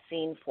 moving that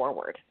scene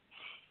forward.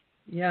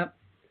 Yep.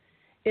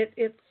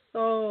 It's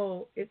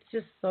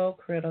just so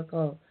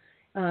critical.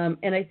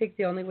 And I think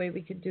the only way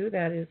we could do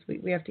that is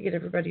we have to get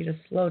everybody to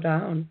slow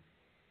down.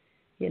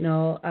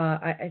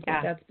 I think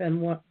that's been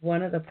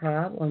one of the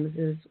problems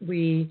is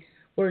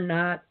we're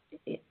not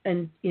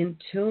in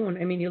tune.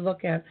 I mean, you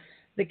look at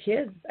the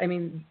kids,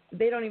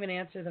 they don't even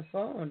answer the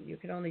phone. You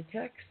can only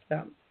text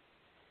them.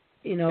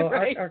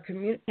 Right.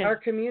 Our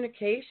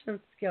communication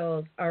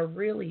skills are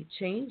really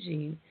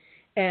changing,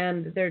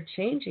 and they're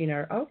changing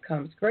our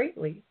outcomes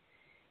greatly.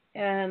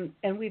 And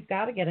we've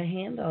got to get a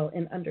handle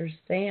and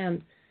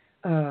understand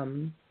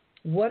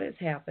what is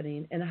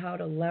happening and how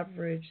to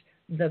leverage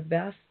the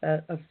best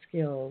set of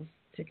skills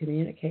to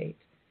communicate,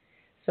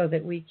 so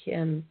that we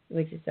can,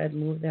 like you said,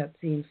 move that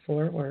scene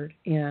forward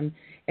and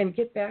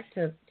get back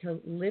to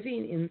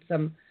living in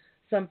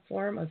some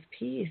form of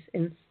peace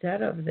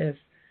instead of this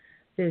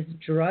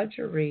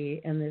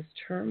drudgery and this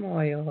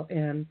turmoil.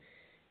 And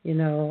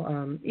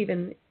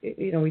even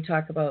we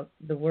talk about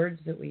the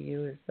words that we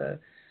use,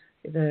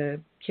 the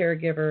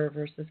caregiver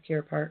versus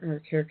care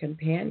partner, care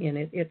companion.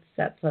 It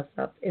sets us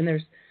up, and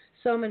there's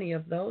so many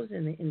of those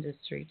in the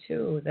industry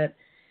too that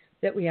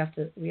we have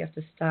to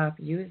stop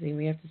using.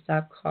 We have to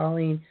stop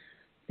calling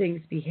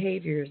things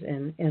behaviors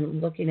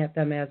and looking at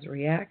them as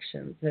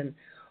reactions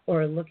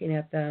or looking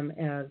at them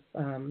as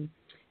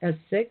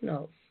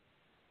signals,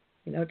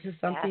 to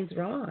something's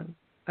wrong.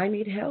 I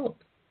need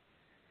help.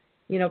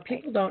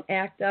 People don't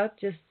act out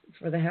just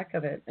for the heck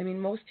of it.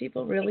 Most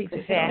people really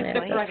just don't act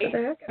out for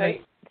the heck of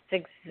it.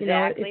 That's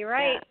exactly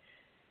right.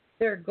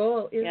 Their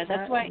goal is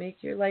not to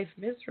make your life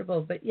miserable,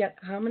 but yet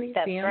how many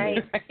families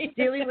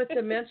dealing with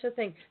dementia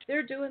think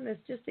they're doing this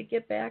just to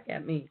get back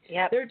at me?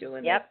 Yep. They're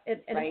doing this,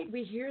 and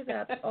we hear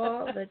that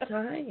all the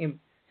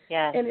time.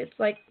 Yes. And it's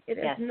like it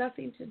has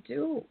nothing to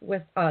do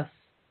with us.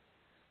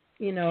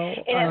 It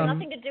has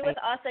nothing to do with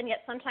us, and yet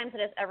sometimes it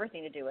has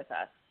everything to do with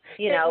us.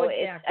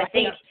 Exactly. I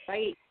think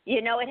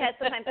it has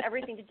sometimes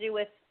everything to do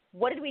with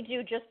what did we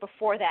do just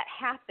before that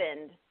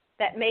happened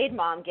that made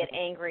mom get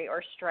angry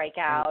or strike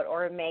out,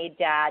 or made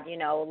dad,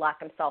 lock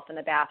himself in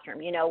the bathroom.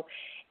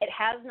 It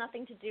has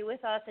nothing to do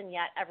with us, and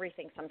yet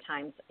everything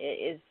sometimes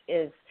is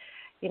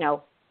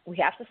we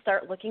have to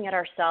start looking at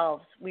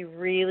ourselves. We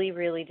really,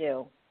 really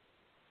do.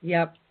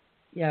 Yep.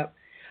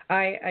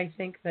 I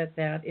think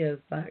that is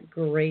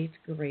great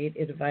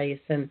advice,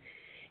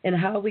 and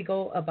how we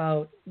go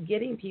about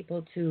getting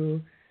people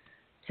to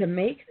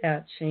make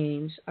that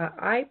change.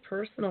 I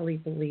personally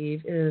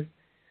believe is,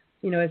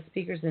 as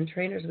speakers and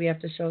trainers, we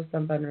have to show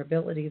some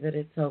vulnerability, that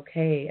it's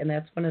okay. And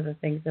that's one of the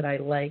things that I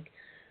like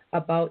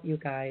about you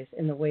guys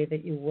in the way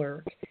that you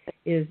work,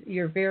 is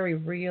you're very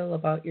real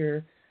about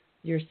your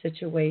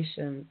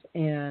situations,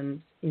 and,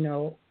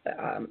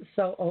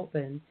 so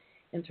open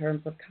in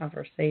terms of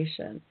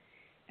conversation,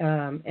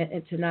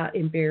 and to not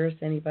embarrass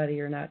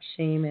anybody or not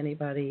shame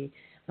anybody,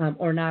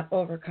 or not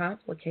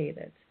overcomplicate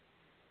it,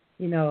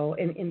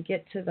 and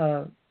get to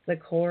the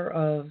core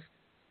of,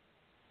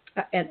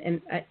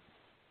 and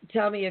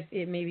tell me if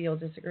maybe you'll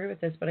disagree with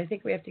this, but I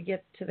think we have to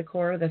get to the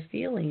core of the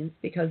feelings,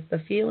 because the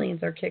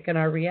feelings are kicking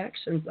our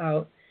reactions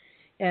out,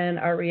 and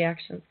our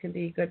reactions can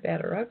be good,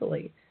 bad, or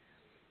ugly,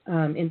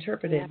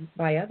 interpreted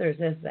by others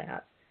as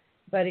that.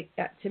 But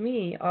to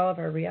me, all of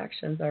our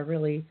reactions are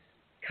really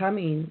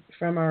coming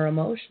from our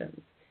emotions,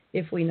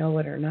 if we know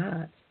it or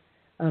not.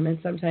 And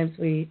sometimes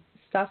we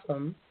stuff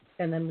them,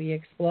 and then we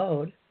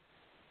explode.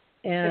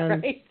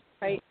 And,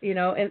 right.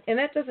 And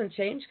that doesn't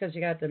change because you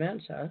got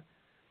dementia.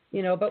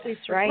 But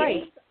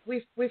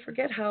we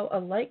forget how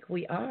alike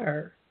we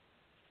are,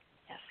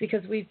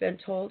 because we've been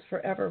told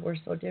forever we're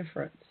so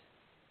different.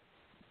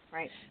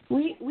 Right.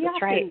 We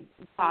often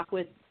talk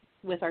with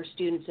with our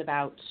students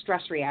about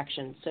stress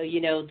reactions. So,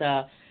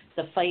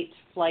 the fight,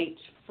 flight,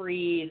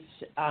 freeze.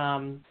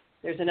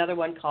 There's another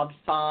one called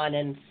fawn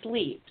and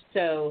sleep.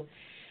 So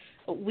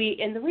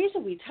and the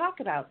reason we talk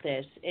about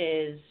this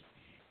is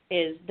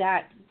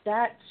that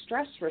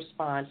stress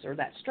response or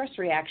that stress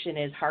reaction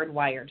is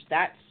hardwired.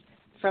 That's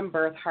from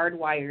birth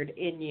hardwired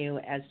in you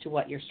as to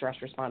what your stress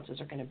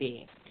responses are going to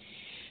be.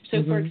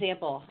 So, for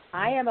example,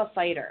 I am a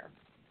fighter.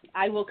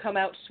 I will come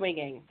out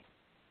swinging.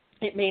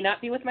 It may not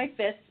be with my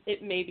fists.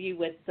 It may be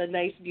with the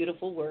nice,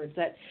 beautiful words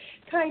that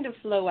kind of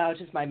flow out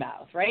of my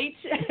mouth, right?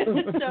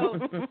 So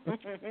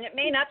it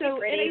may not be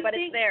pretty, but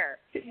it's there.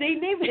 They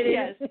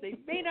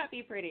may not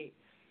be pretty.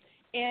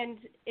 And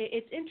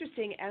it's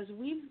interesting as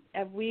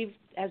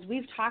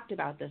we've talked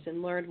about this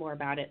and learned more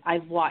about it.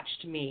 I've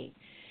watched me,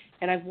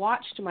 and I've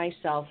watched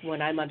myself when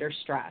I'm under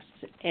stress,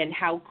 and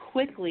how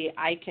quickly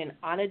I can,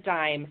 on a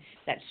dime,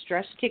 that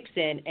stress kicks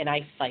in and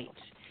I fight.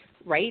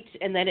 Right?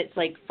 And then it's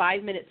like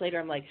 5 minutes later,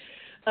 I'm like,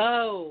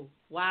 oh,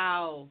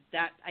 wow,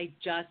 that I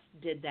just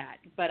did that.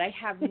 But I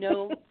have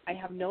no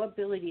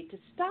ability to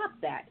stop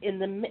that in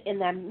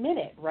that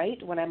minute, right?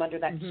 When I'm under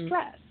that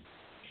stress.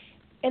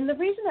 And the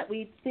reason that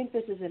we think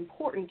this is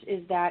important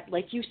is that,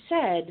 like you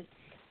said,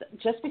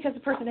 just because a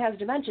person has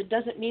dementia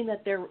doesn't mean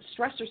that their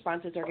stress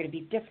responses are going to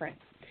be different.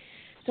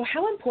 So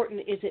how important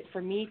is it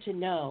for me to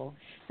know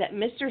that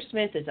Mr.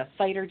 Smith is a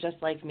fighter just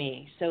like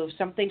me? So if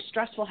something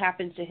stressful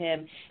happens to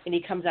him and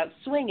he comes out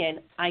swinging,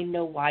 I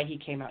know why he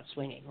came out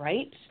swinging,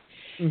 right?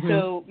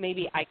 So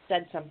maybe I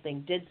said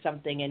something, did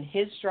something, and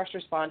his stress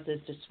response is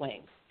to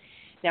swing.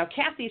 Now,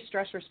 Cathy's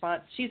stress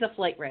response, she's a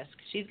flight risk.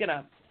 She's going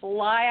to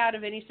fly out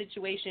of any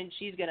situation.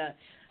 She's going to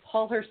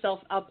haul herself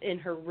up in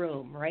her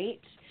room,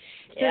 right?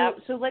 Yep.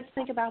 So let's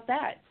think about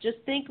that. Just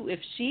think if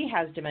she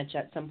has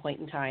dementia at some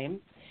point in time,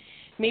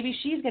 maybe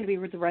she's going to be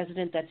with the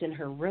resident that's in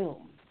her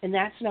room, and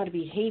that's not a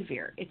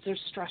behavior. It's their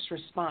stress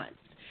response.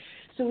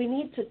 So we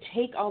need to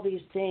take all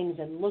these things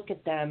and look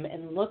at them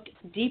and look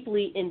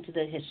deeply into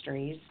the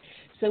histories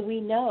so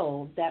we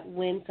know that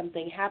when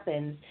something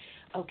happens,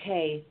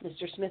 okay,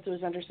 Mr. Smith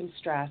was under some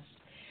stress.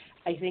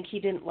 I think he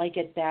didn't like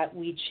it that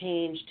we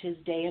changed his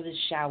day of his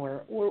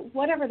shower or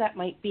whatever that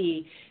might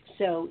be,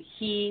 so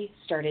he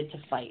started to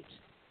fight.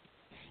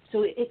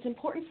 So it's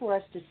important for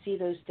us to see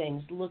those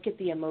things, look at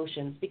the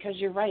emotions, because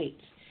you're right.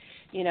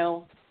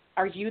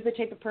 Are you the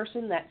type of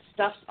person that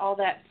stuffs all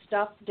that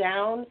stuff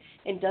down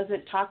and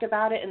doesn't talk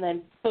about it and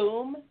then,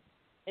 boom,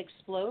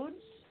 explodes?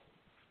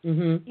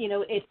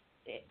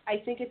 I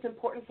think it's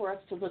important for us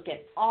to look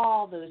at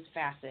all those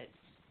facets,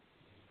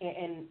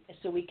 and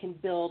so we can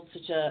build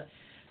such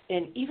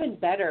an even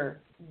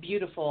better,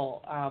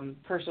 beautiful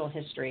personal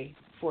history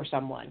for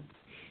someone.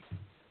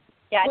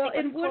 Yeah, I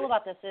think what's cool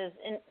about this is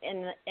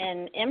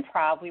in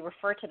improv, we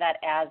refer to that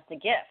as the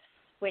gifts,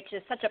 which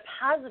is such a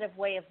positive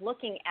way of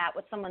looking at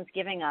what someone's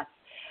giving us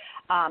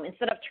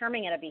instead of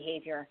terming it a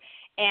behavior.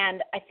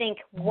 And I think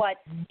what's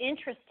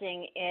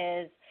interesting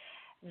is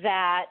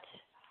that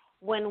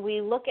when we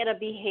look at a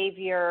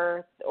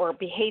behavior or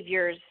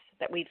behaviors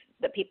that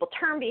people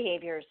term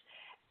behaviors,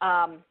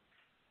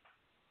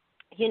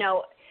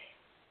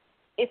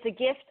 it's a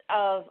gift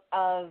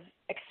of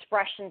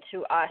expression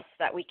to us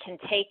that we can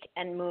take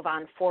and move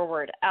on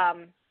forward.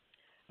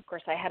 Of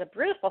course, I had a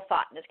beautiful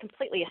thought, and it's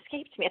completely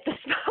escaped me at this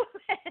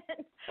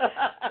moment.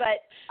 But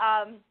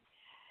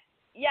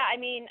yeah, I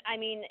mean,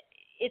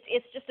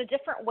 it's just a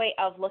different way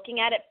of looking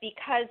at it,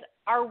 because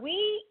are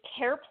we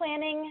care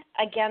planning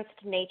against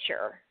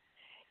nature?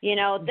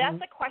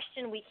 That's a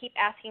question we keep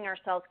asking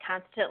ourselves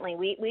constantly.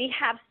 We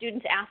have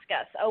students ask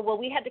us, oh, well,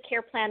 we had to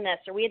care plan this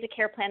or we had to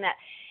care plan that.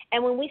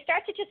 And when we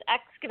start to just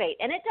excavate,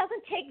 and it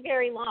doesn't take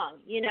very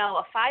long,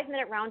 a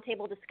 5-minute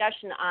roundtable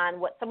discussion on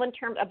what someone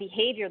termed a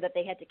behavior that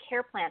they had to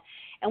care plan,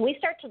 and we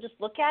start to just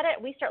look at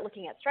it, we start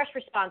looking at stress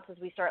responses,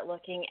 we start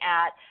looking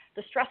at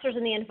the stressors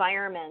in the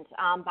environment,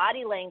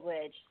 body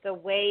language, the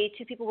way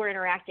two people were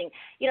interacting,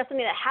 something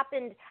that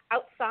happened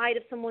outside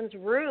of someone's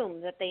room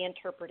that they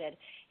interpreted.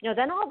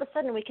 Then all of a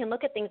sudden we can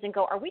look at things and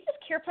go, are we just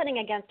care planning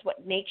against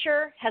what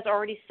nature has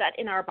already set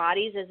in our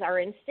bodies as our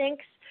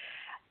instincts?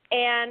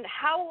 And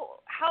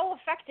how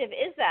effective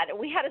is that?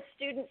 We had a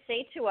student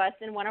say to us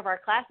in one of our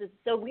classes,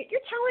 so what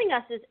you're telling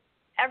us is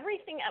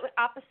everything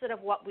opposite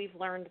of what we've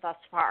learned thus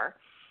far.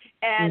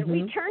 And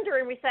we turned to her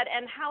and we said,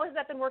 and how has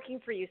that been working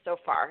for you so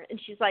far?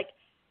 And she's like,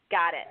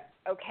 got it.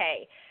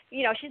 Okay.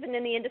 She's been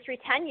in the industry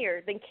 10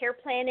 years, been care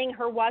planning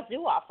her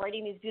wazoo off,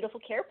 writing these beautiful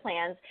care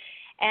plans,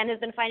 and has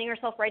been finding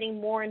herself writing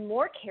more and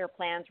more care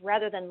plans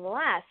rather than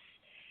less,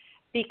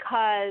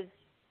 because,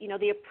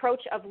 the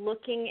approach of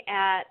looking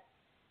at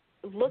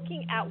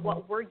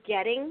what we're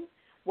getting,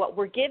 what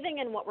we're giving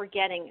and what we're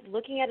getting,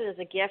 looking at it as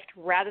a gift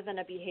rather than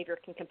a behavior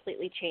can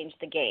completely change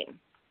the game.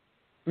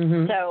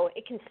 So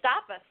it can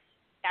stop us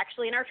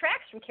actually in our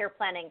tracks from care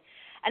planning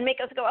and make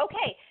us go,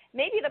 okay,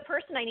 maybe the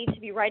person I need to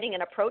be writing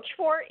an approach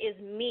for is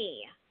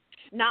me,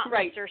 not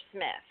Mr.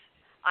 Smith.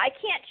 I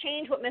can't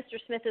change what Mr.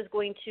 Smith is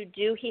going to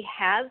do. He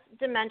has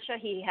dementia.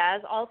 He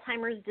has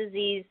Alzheimer's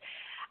disease.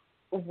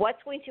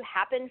 what's going to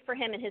happen for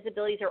him and his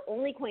abilities are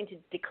only going to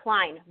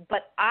decline,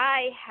 but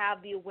I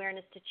have the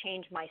awareness to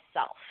change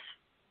myself.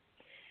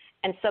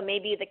 And so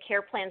maybe the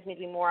care plans need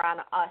to be more on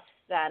us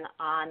than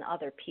on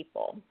other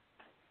people.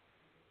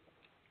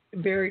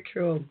 Very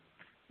true.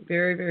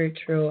 Very, very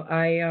true.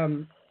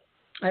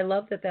 I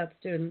love that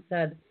student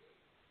said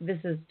this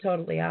is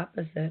totally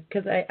opposite,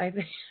 because I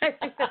think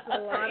there's a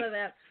lot of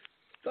that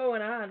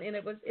going on, and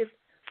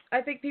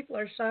I think people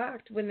are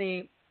shocked when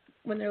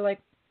they're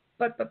like,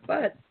 but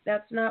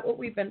that's not what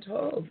we've been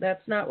told.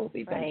 That's not what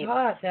we've been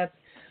taught. That's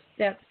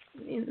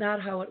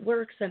not how it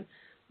works. And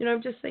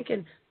I'm just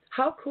thinking,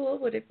 how cool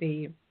would it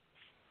be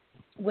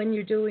when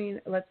you're doing,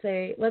 let's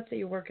say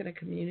you work in a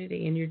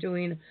community and you're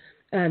doing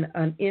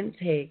an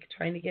intake,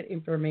 trying to get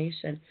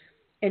information,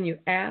 and you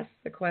ask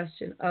the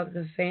question of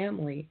the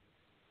family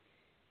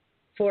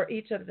for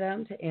each of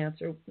them to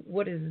answer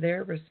what is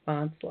their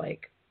response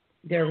like,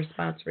 their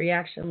response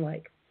reaction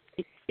like.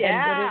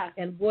 Yeah.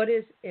 And what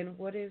is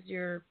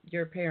your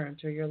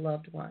parent or your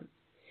loved one,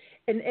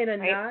 in a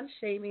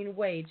non-shaming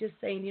way, just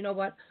saying, you know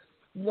what,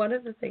 one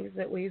of the things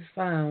that we've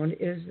found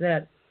is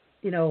that,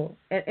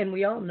 and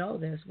we all know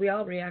this, we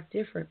all react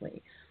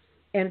differently,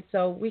 and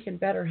so we can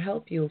better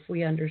help you if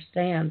we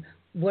understand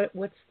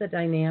what's the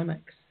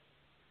dynamics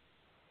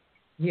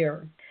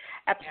here.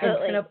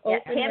 Absolutely. And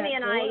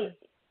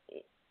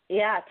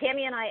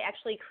Tami and I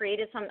actually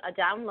created a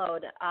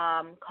download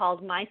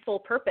called My Soul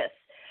Purpose,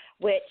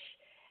 which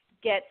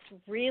gets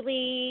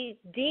really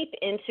deep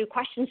into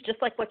questions just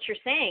like what you're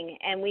saying.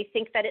 And we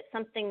think that it's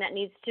something that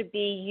needs to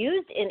be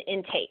used in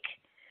intake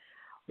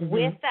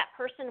with that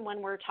person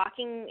when we're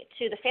talking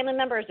to the family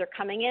members. They're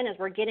coming in as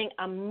we're getting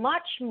a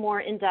much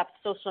more in-depth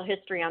social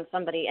history on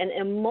somebody, an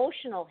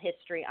emotional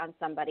history on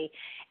somebody.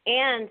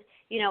 And,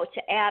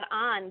 to add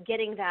on,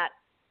 getting that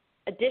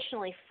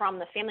additionally from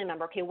the family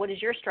member. Okay, what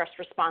is your stress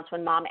response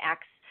when mom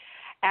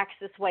acts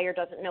this way or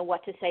doesn't know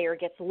what to say or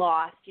gets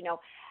lost?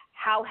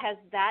 How has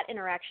that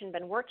interaction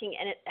been working?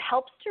 And it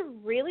helps to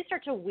really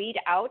start to weed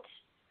out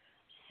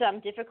some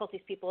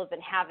difficulties people have been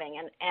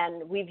having.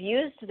 And we've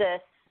used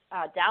this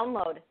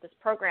download, this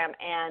program,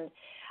 and,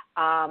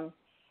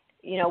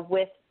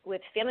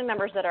 with family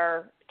members that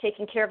are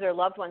taking care of their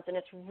loved ones. And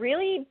it's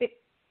really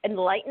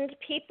enlightened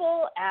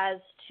people as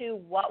to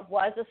what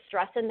was a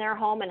stress in their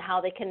home and how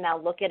they can now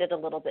look at it a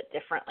little bit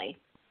differently.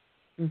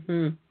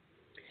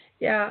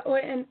 Yeah.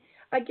 Well, and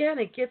again,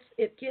 it gets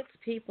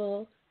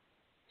people.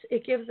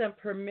 It gives them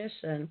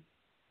permission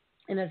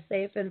in a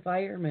safe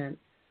environment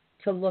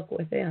to look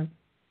within,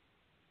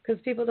 because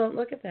people don't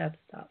look at that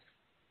stuff,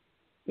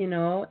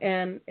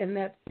 and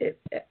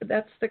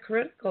that's the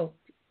critical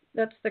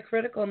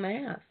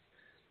mass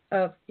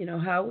of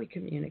how we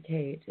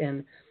communicate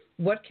and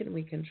what can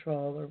we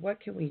control or what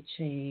can we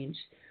change,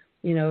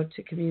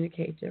 to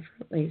communicate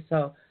differently.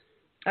 So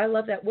I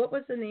love that. What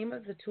was the name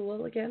of the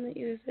tool again that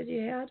you said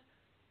you had?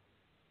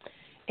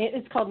 It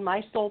is called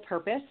My Soul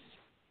Purpose.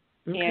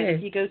 Okay. And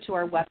if you go to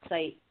our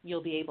website,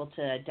 you'll be able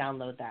to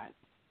download that.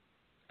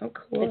 Oh,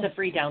 cool. It's a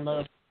free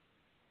download.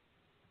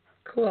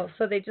 Cool.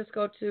 So they just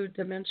go to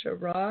Dementia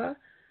Raw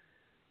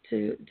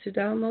to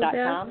download that?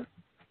 .com.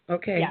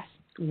 Okay. Yes.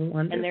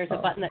 Wonderful. And there's a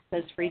button that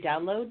says free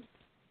download.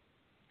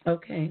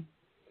 Okay.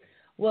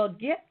 Well,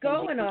 get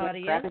going,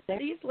 audience.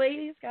 These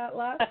ladies got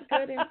lots of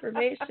good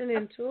information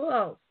and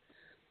tools.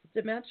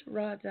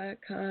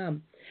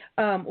 DementiaRaw.com.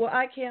 Well,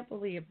 I can't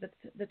believe that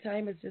the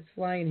time is just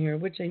flying here,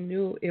 which I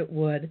knew it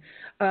would.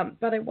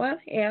 But I want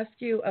to ask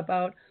you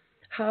about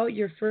how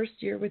your first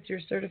year with your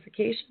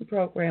certification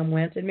program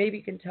went, and maybe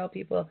you can tell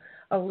people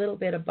a little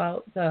bit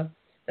about the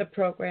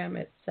program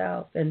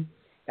itself. And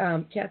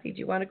Cathy, do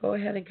you want to go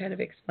ahead and kind of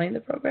explain the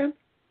program?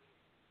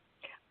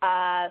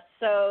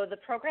 So the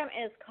program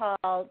is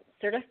called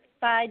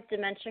Certified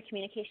Dementia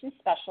Communication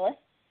Specialist,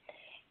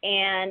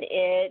 and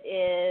it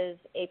is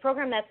a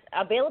program that's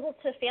available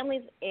to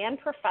families and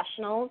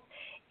professionals.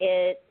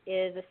 It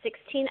is a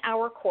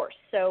 16-hour course,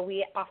 so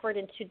we offer it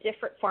in two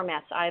different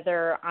formats,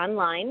 either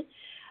online,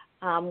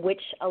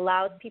 which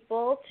allows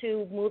people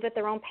to move at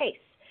their own pace.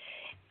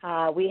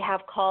 We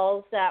have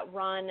calls that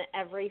run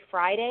every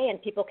Friday,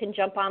 and people can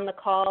jump on the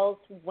calls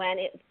when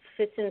it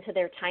fits into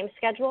their time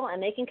schedule,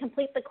 and they can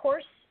complete the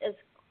course as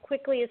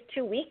quickly as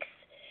 2 weeks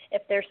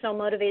if they're so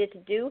motivated to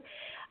do.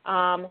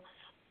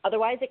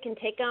 Otherwise, it can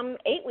take them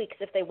 8 weeks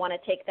if they want to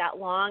take that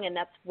long, and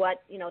that's what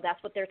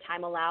their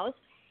time allows.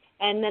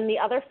 And then the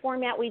other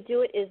format we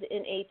do it is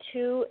in a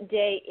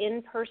 2-day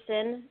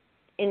in-person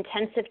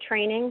intensive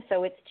training,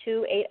 so it's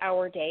 2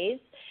 8-hour days.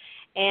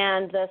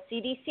 And the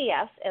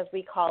CDCS, as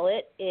we call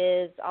it,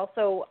 is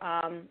also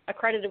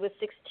accredited with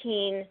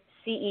 16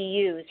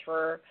 CEUs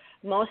for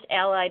most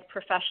allied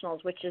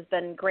professionals, which has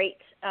been great.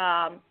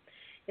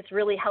 It's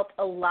really helped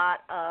a lot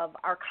of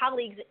our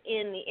colleagues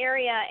in the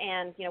area,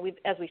 and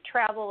as we've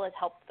traveled, it's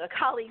helped the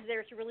colleagues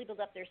there to really build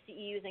up their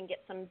CEUs and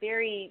get some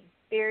very,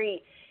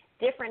 very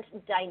different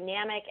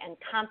dynamic and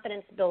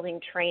confidence-building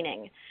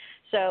training.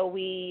 So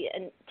we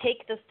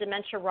take this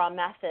Dementia Raw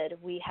method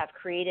we have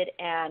created,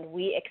 and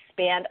we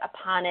expand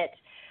upon it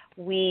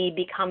We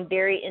become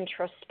very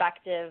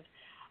introspective.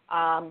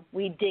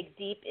 We dig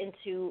deep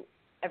into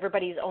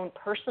everybody's own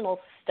personal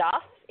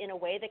stuff in a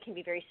way that can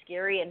be very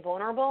scary and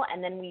vulnerable,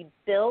 and then we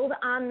build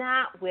on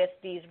that with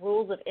these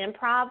rules of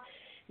improv.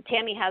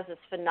 Tami has this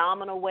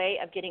phenomenal way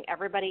of getting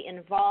everybody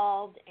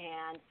involved,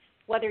 and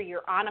whether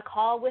you're on a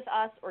call with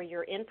us or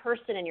you're in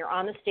person and you're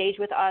on the stage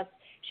with us,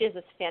 she has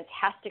this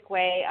fantastic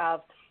way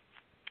of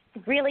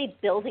really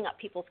building up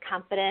people's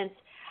confidence,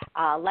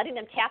 letting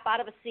them tap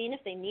out of a scene if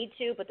they need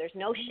to, but there's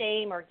no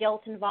shame or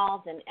guilt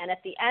involved. And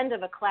at the end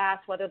of a class,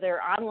 whether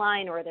they're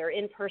online or they're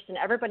in person,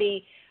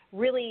 everybody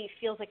really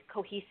feels like a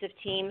cohesive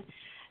team.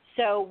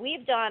 So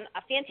we've done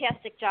a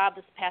fantastic job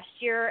this past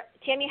year.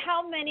 Tami,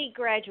 how many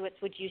graduates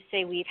would you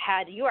say we've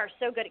had? You are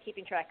so good at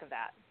keeping track of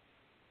that.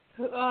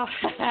 Oh,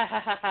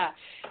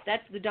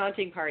 that's the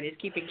daunting part, is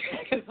keeping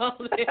track of all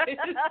this.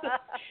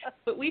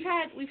 But we've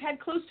had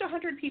close to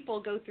 100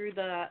 people go through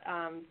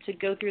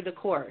the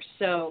course.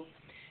 So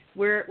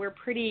we're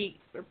pretty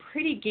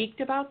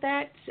geeked about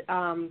that.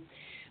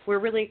 We're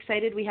really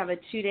excited. We have a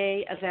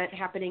 2-day event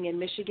happening in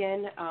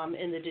Michigan,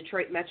 in the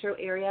Detroit metro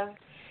area,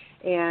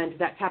 and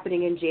that's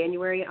happening in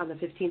January on the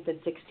 15th and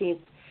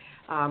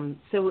 16th.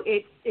 So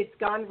it's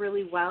gone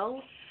really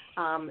well.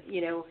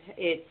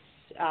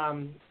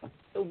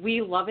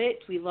 We love it.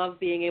 We love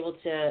being able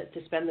to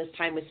spend this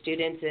time with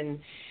students, and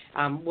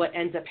what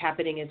ends up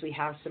happening is we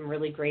have some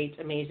really great,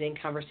 amazing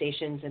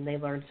conversations, and they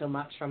learn so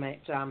much from it.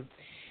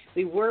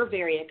 We were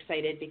very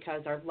excited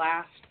because our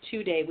last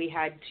 2-day we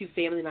had 2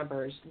 family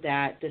members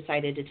that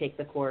decided to take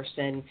the course,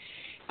 and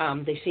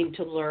they seemed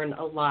to learn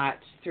a lot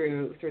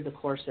through the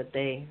course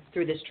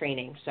through this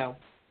training. So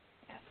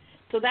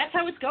that's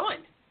how it's going.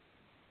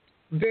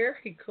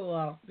 Very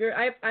cool.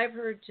 I've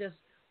heard just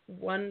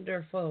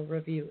wonderful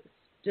reviews.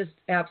 Just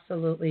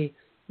absolutely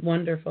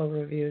wonderful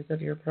reviews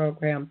of your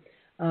program.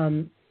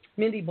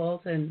 Mindy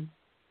Bolton,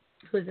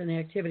 who's an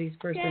activities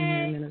person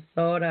here in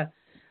Minnesota,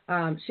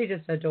 she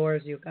just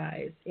adores you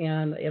guys,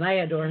 and I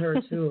adore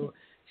her too.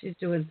 She's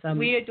doing some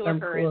We adore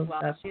her cool as well.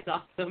 stuff. She's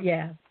awesome.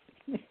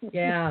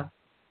 Yeah.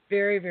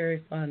 Very,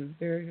 very fun.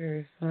 Very,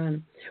 very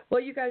fun.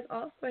 Well, you guys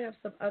also have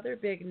some other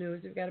big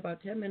news. We've got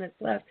about 10 minutes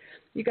left.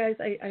 You guys,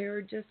 I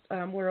heard just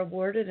were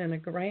awarded in a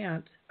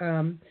grant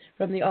from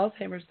the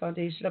Alzheimer's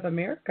Foundation of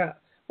America.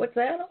 What's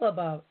that all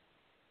about?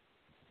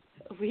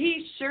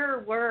 We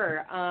sure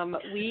were.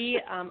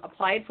 We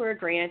applied for a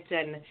grant,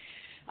 and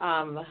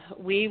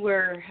we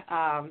were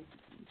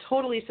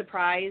totally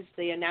surprised.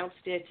 They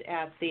announced it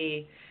at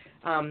it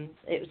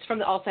was from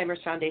the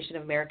Alzheimer's Foundation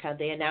of America.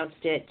 They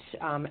announced it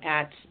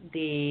at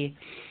the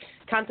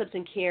Concepts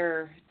in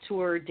Care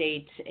tour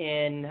date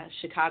in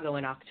Chicago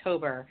in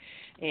October,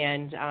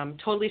 and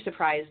totally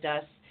surprised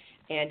us.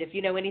 And if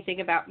you know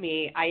anything about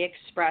me, I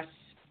express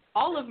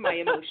all of my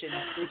emotions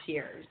through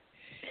tears.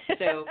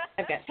 So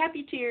I've got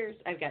happy tears,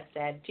 I've got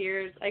sad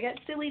tears, I got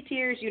silly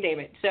tears, you name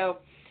it. So,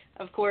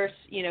 of course,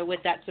 with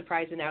that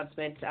surprise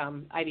announcement,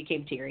 I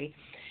became teary.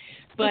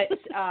 But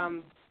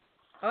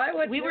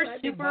we were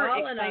super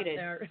excited.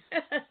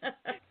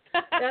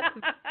 That's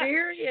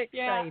very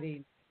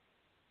exciting.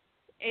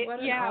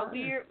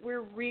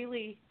 We're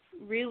really,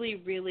 really,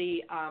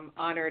 really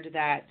honored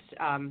that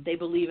they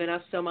believe in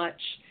us so much,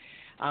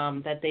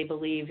 that they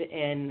believe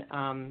in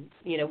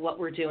what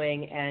we're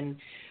doing, and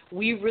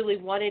we really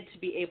wanted to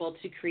be able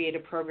to create a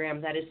program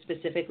that is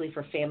specifically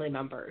for family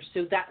members.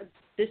 So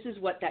this is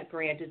what that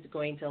grant is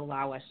going to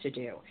allow us to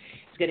do.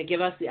 It's going to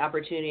give us the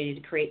opportunity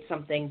to create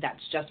something that's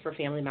just for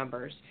family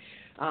members.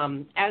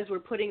 As we're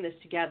putting this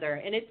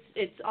together, and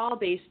it's all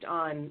based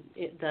on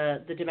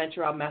the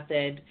Dementia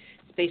method.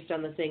 It's based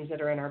on the things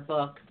that are in our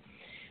book.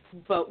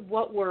 But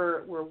what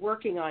we're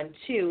working on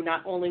too,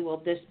 not only will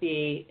this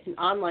be an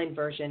online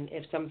version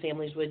if some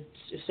families would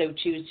so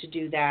choose to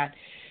do that,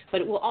 but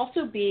it will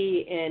also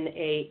be in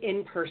a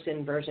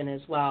in-person version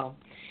as well.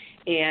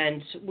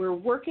 And we're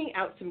working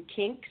out some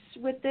kinks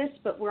with this,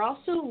 but we're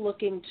also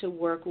looking to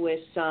work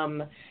with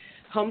some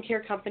home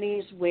care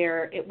companies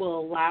where it will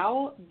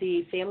allow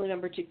the family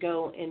member to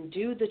go and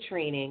do the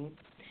training,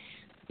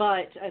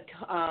 but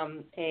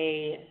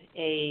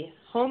a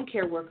home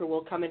care worker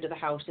will come into the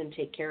house and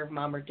take care of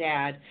mom or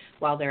dad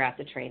while they're at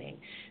the training.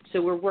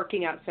 So we're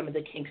working out some of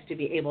the kinks to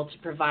be able to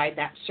provide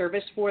that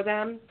service for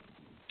them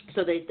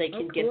so that they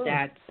can get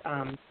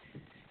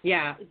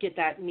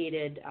that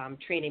needed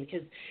training,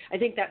 because I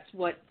think that's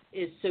what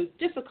is so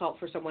difficult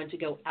for someone to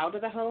go out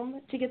of the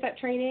home to get that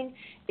training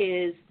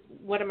is,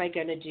 what am I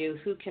going to do?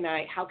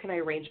 How can I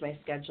arrange my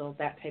schedule?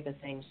 That type of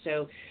thing.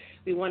 So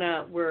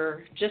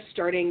we're just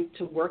starting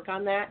to work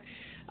on that.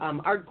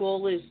 Our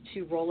goal is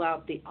to roll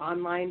out the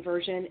online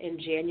version in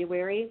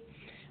January.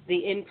 The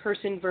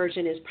in-person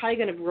version is probably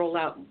going to roll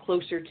out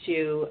closer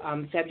to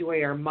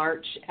February or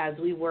March as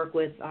we work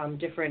with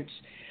different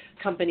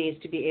companies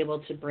to be able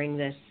to bring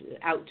this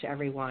out to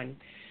everyone.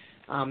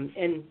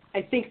 And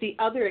I think the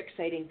other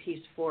exciting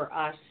piece for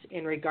us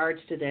in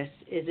regards to this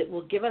is it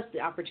will give us the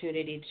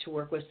opportunity to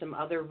work with some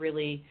other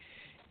really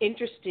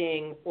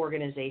interesting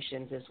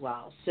organizations as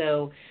well.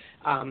 So,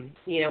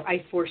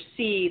 I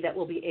foresee that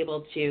we'll be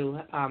able to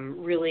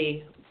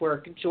really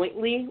work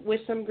jointly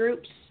with some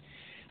groups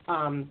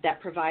that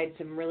provide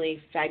some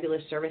really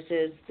fabulous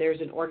services.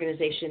 There's an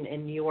organization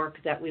in New York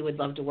that we would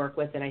love to work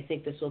with, and I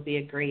think this will be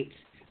a great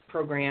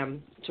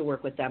program to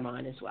work with them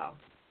on as well.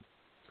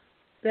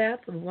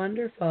 That's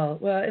wonderful.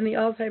 Well, in the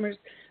Alzheimer's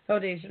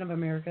Foundation of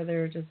America,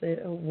 they're just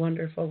a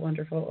wonderful,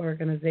 wonderful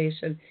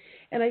organization.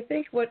 And I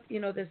think what,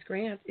 this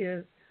grant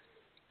is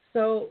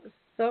so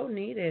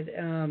needed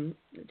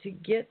to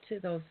get to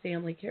those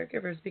family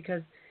caregivers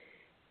because,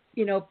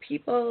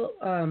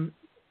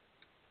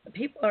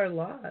 people are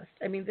lost.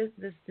 I mean, this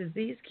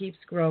disease keeps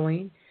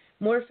growing.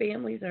 More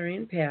families are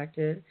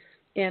impacted.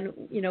 And,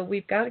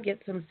 we've got to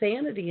get some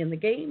sanity in the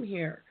game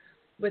here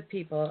with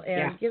people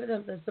and give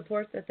them the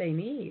support that they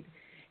need.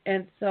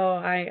 And so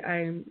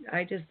I'm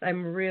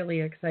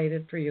really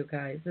excited for you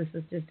guys. This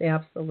is just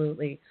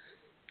absolutely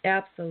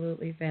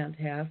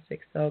fantastic.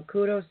 So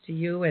kudos to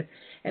you and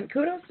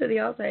kudos to the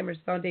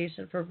Alzheimer's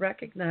Foundation for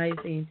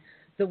recognizing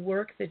the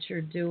work that you're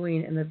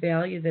doing and the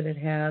value that it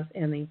has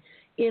and the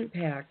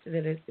impact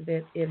that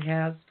it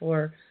has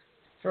for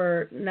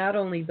not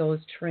only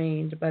those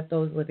trained but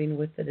those living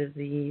with the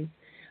disease.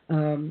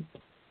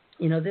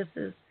 This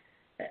is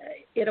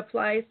it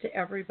applies to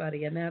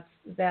everybody, and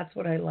that's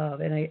what I love.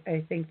 And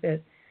I think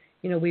that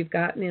we've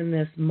gotten in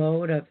this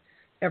mode of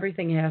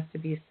everything has to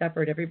be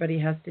separate. Everybody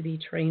has to be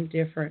trained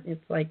different.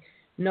 It's like,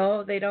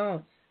 no, they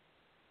don't.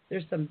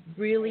 There's some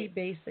really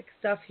basic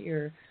stuff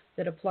here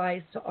that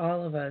applies to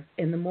all of us.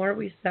 And the more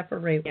we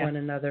separate one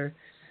another,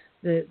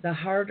 the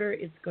harder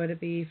it's going to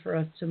be for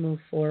us to move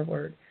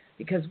forward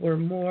because we're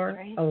more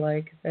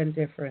alike than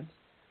different.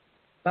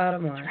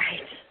 Bottom line.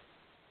 Right.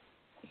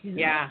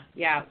 Yeah,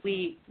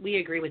 we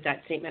agree with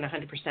that statement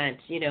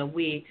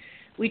 100%.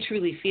 We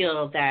truly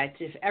feel that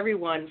if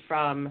everyone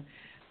from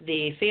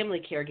the family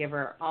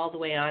caregiver all the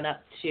way on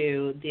up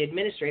to the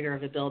administrator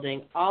of the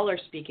building all are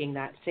speaking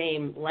that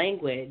same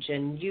language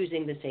and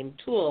using the same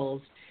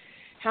tools,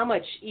 how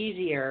much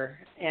easier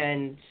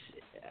and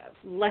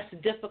less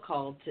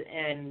difficult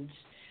and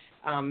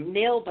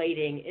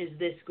nail-biting is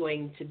this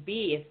going to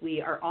be if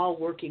we are all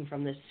working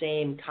from the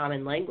same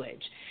common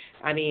language?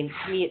 I mean,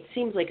 to me, it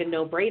seems like a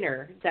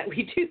no-brainer that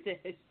we do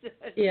this.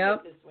 Yeah,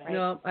 right?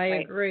 No, I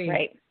agree.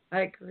 Right.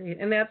 I agree,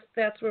 and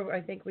that's where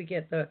I think we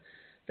get the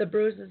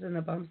bruises and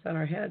the bumps on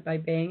our head by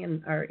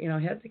banging our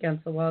heads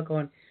against the wall,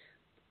 going,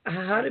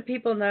 how do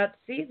people not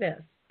see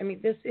this? I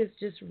mean, this is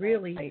just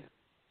really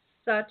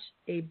such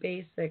a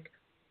basic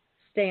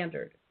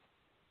standard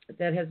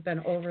that has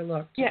been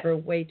overlooked for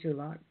way too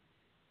long.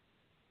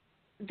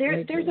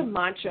 There's a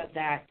mantra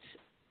that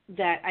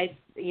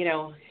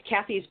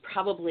Cathy's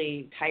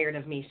probably tired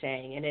of me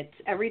saying, and it's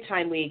every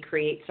time we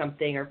create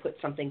something or put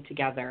something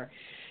together,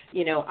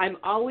 I'm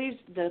always,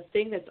 the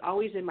thing that's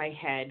always in my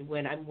head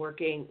when I'm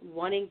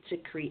wanting to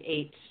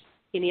create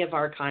any of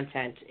our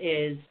content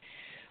is,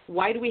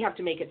 why do we have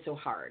to make it so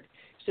hard?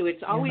 So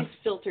it's always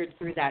filtered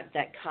through that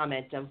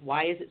comment of,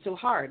 why is it so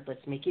hard?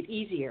 Let's make it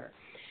easier.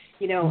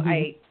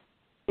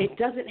 It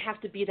doesn't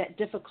have to be that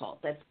difficult.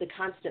 That's the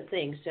constant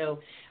thing. So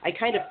I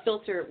kind of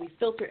we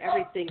filter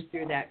everything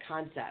through that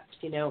concept.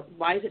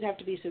 Why does it have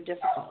to be so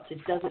difficult?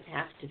 It doesn't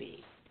have to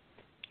be.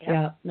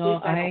 Yeah,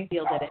 no, I don't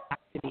feel that it has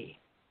to be.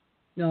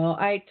 No,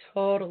 I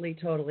totally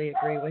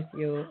agree with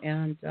you.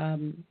 And,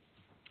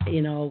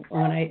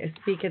 when I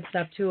speak at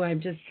stuff too,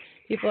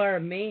 people are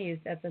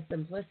amazed at the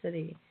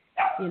simplicity.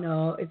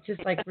 It's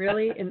just like,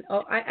 really? And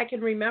I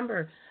can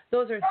remember.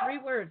 Those are 3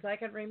 words I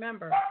can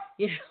remember.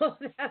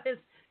 That's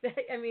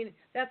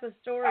a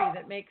story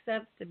that makes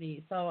sense to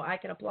me. So I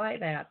can apply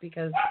that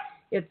because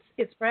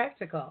it's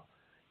practical.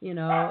 And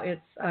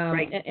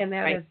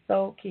that is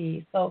so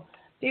key. So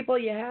people,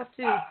 you have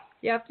to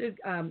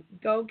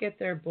go get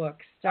their book.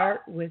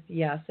 Start with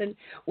yes. And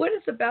what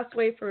is the best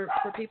way for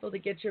people to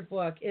get your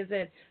book? Is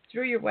it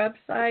through your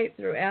website,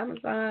 through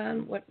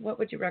Amazon? What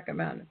would you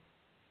recommend?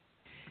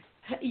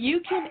 You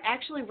can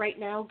actually right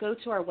now go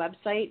to our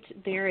website.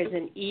 There is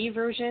an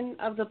e-version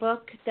of the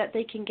book that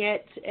they can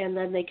get, and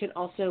then they can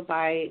also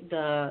buy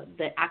the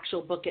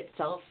actual book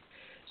itself.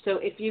 So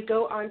if you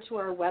go onto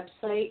our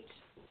website,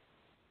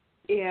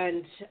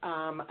 and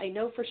I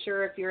know for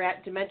sure if you're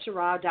at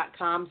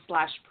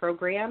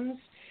dementiaraw.com/programs,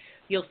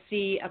 you'll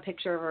see a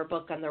picture of our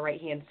book on the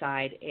right-hand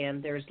side,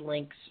 and there's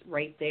links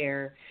right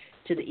there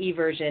to the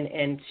e-version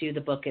and to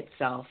the book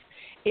itself.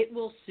 It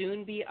will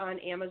soon be on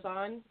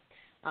Amazon.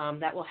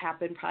 That will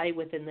happen probably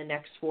within the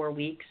next 4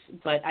 weeks,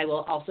 but I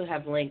will also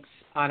have links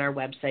on our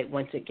website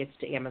once it gets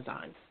to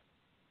Amazon.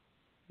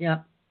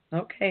 Yeah.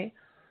 Okay.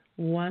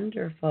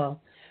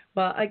 Wonderful.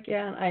 Well,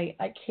 again,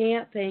 I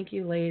can't thank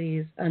you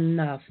ladies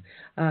enough.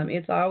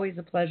 It's always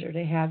a pleasure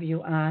to have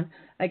you on.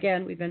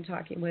 Again, we've been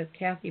talking with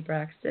Cathy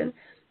Braxton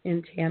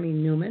and Tami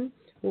Neumann,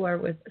 who are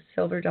with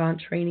Silver Dawn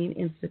Training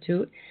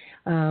Institute,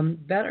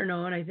 better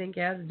known, I think,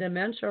 as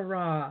Dementia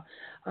Raw.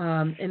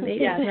 And they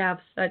just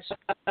have such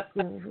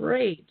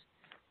great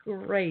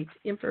great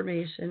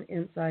information,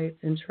 insights,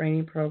 and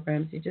training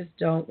programs you just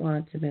don't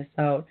want to miss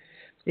out.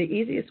 The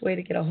easiest way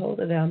to get a hold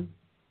of them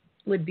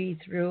would be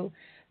through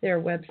their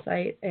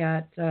website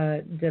at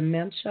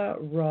Dementia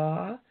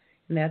Raw,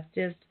 and that's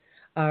just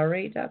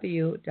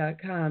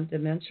raw.com,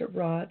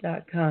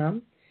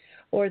 dementiaraw.com,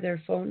 or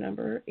their phone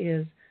number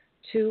is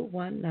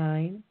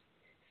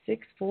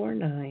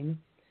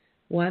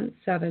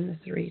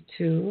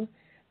 219-649-1732.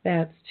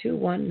 That's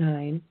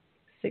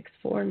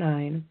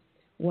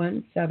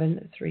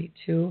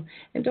 219-649-1732.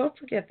 And don't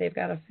forget, they've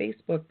got a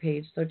Facebook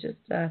page, so just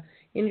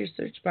in your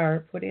search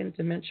bar, put in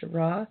Dementia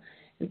Raw,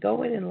 and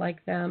go in and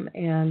like them,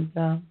 and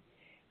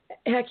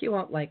heck, you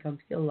won't like them,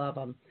 you'll love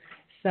them.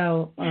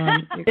 So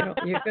you're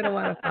gonna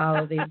want to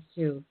follow these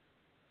two.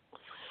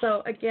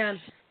 So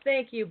again,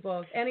 thank you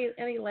both.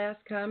 Any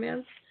last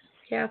comments,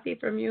 Cathy,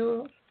 from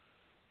you?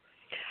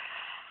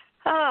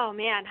 Oh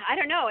man, I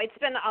don't know. It's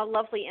been a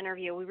lovely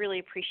interview. We really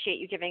appreciate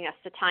you giving us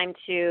the time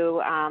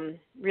to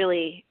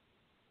really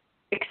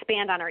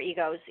expand on our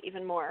egos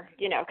even more.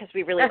 Because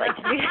we really like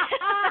to do that.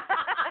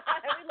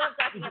 We love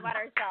talking about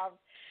ourselves.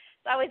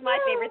 It's always my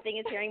favorite thing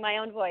is hearing my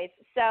own voice.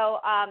 So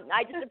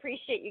I just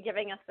appreciate you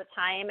giving us the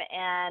time,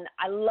 and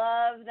I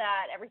love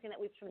that everything that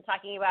we've been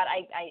talking about,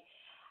 I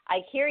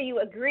hear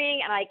you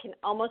agreeing, and I can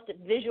almost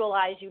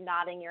visualize you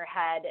nodding your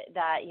head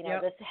that,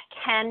 this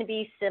can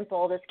be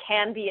simple, this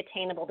can be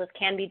attainable, this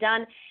can be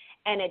done,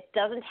 and it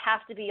doesn't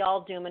have to be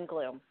all doom and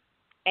gloom.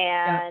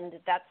 And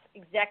that's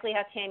exactly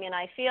how Tami and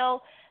I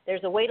feel.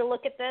 There's a way to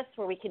look at this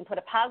where we can put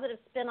a positive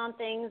spin on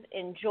things,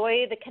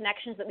 enjoy the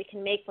connections that we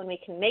can make when we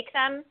can make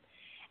them,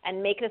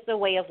 and make this a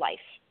way of life.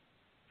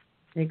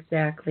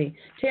 Exactly.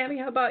 Tami,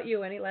 how about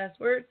you? Any last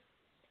words?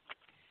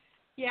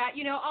 Yeah,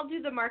 I'll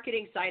do the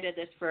marketing side of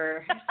this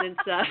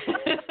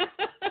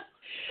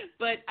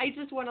but I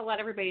just want to let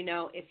everybody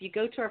know, if you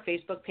go to our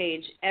Facebook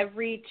page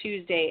every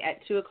Tuesday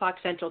at 2:00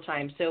 Central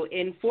Time, so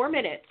in 4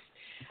 minutes,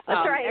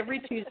 that's right. Every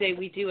Tuesday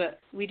we do a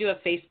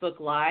Facebook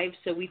Live,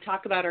 so we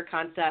talk about our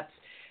concepts.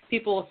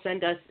 People will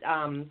send us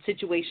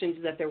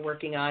situations that they're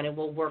working on, and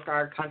we'll work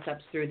our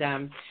concepts through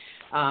them.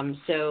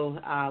 So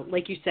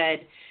like you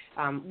said,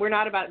 we're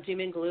not about doom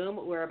and gloom.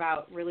 We're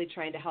about really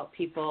trying to help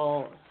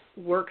people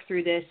work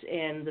through this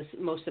in the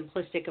most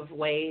simplistic of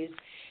ways,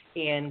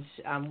 and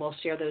we'll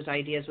share those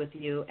ideas with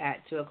you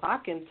at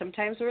 2:00, and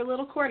sometimes we're a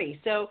little corny.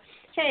 So,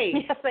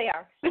 hey. Yes, they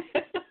are.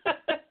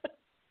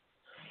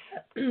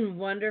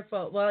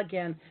 Wonderful. Well,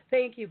 again,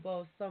 thank you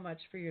both so much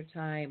for your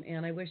time,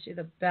 and I wish you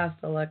the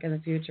best of luck in the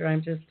future.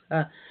 I'm just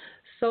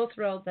so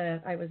thrilled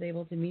that I was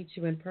able to meet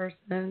you in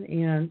person,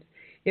 and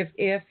if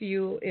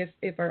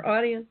our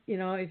audience,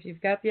 if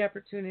you've got the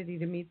opportunity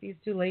to meet these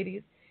two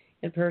ladies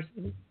in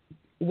person,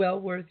 well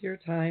worth your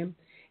time.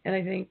 And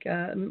I think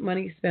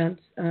money spent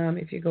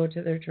if you go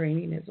to their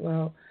training as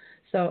well.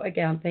 So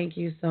again, thank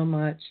you so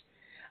much.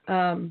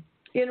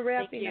 In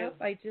wrapping up,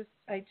 I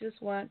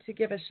just want to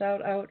give a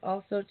shout out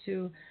also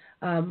to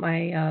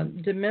my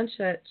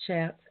Dementia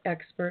Chats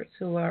experts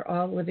who are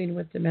all living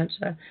with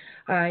dementia.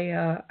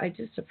 I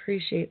just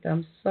appreciate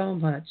them so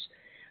much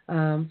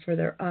for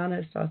their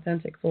honest,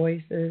 authentic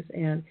voices.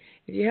 And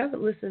if you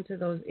haven't listened to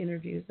those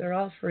interviews, they're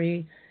all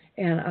free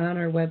and on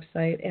our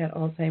website at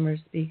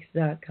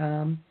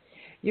alzheimerspeaks.com.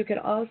 You can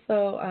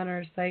also, on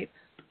our site,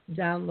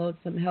 download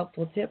some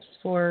helpful tips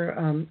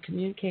for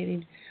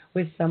communicating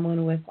with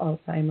someone with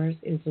Alzheimer's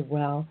as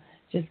well.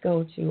 Just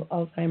go to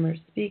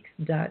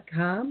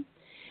alzheimerspeaks.com.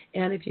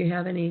 And if you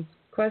have any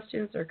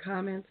questions or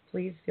comments,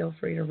 please feel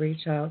free to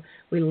reach out.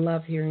 We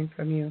love hearing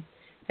from you.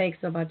 Thanks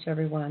so much,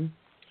 everyone.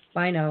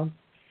 Bye now.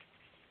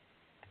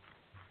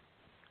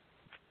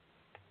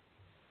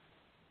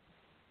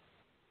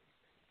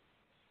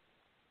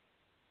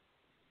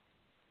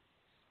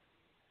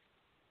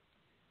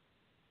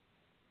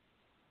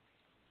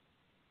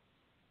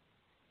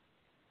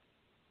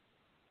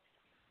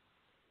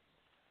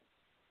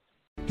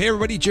 Hey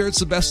everybody, Jared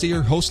Sebesti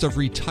here, host of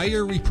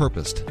Retire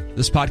Repurposed.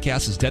 This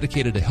podcast is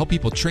dedicated to help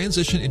people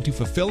transition into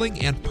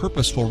fulfilling and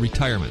purposeful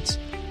retirements.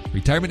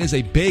 Retirement is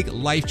a big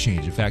life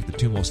change. In fact, the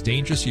two most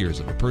dangerous years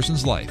of a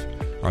person's life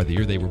are the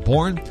year they were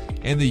born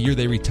and the year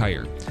they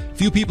retire.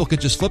 Few people could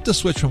just flip the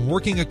switch from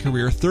working a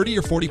career 30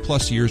 or 40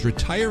 plus years,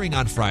 retiring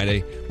on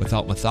Friday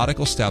without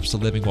methodical steps to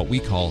living what we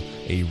call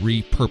a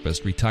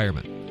repurposed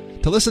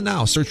retirement. To listen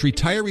now, search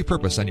Retire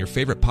Repurposed on your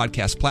favorite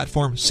podcast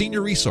platform,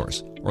 Senior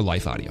Resource, or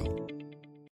Life Audio.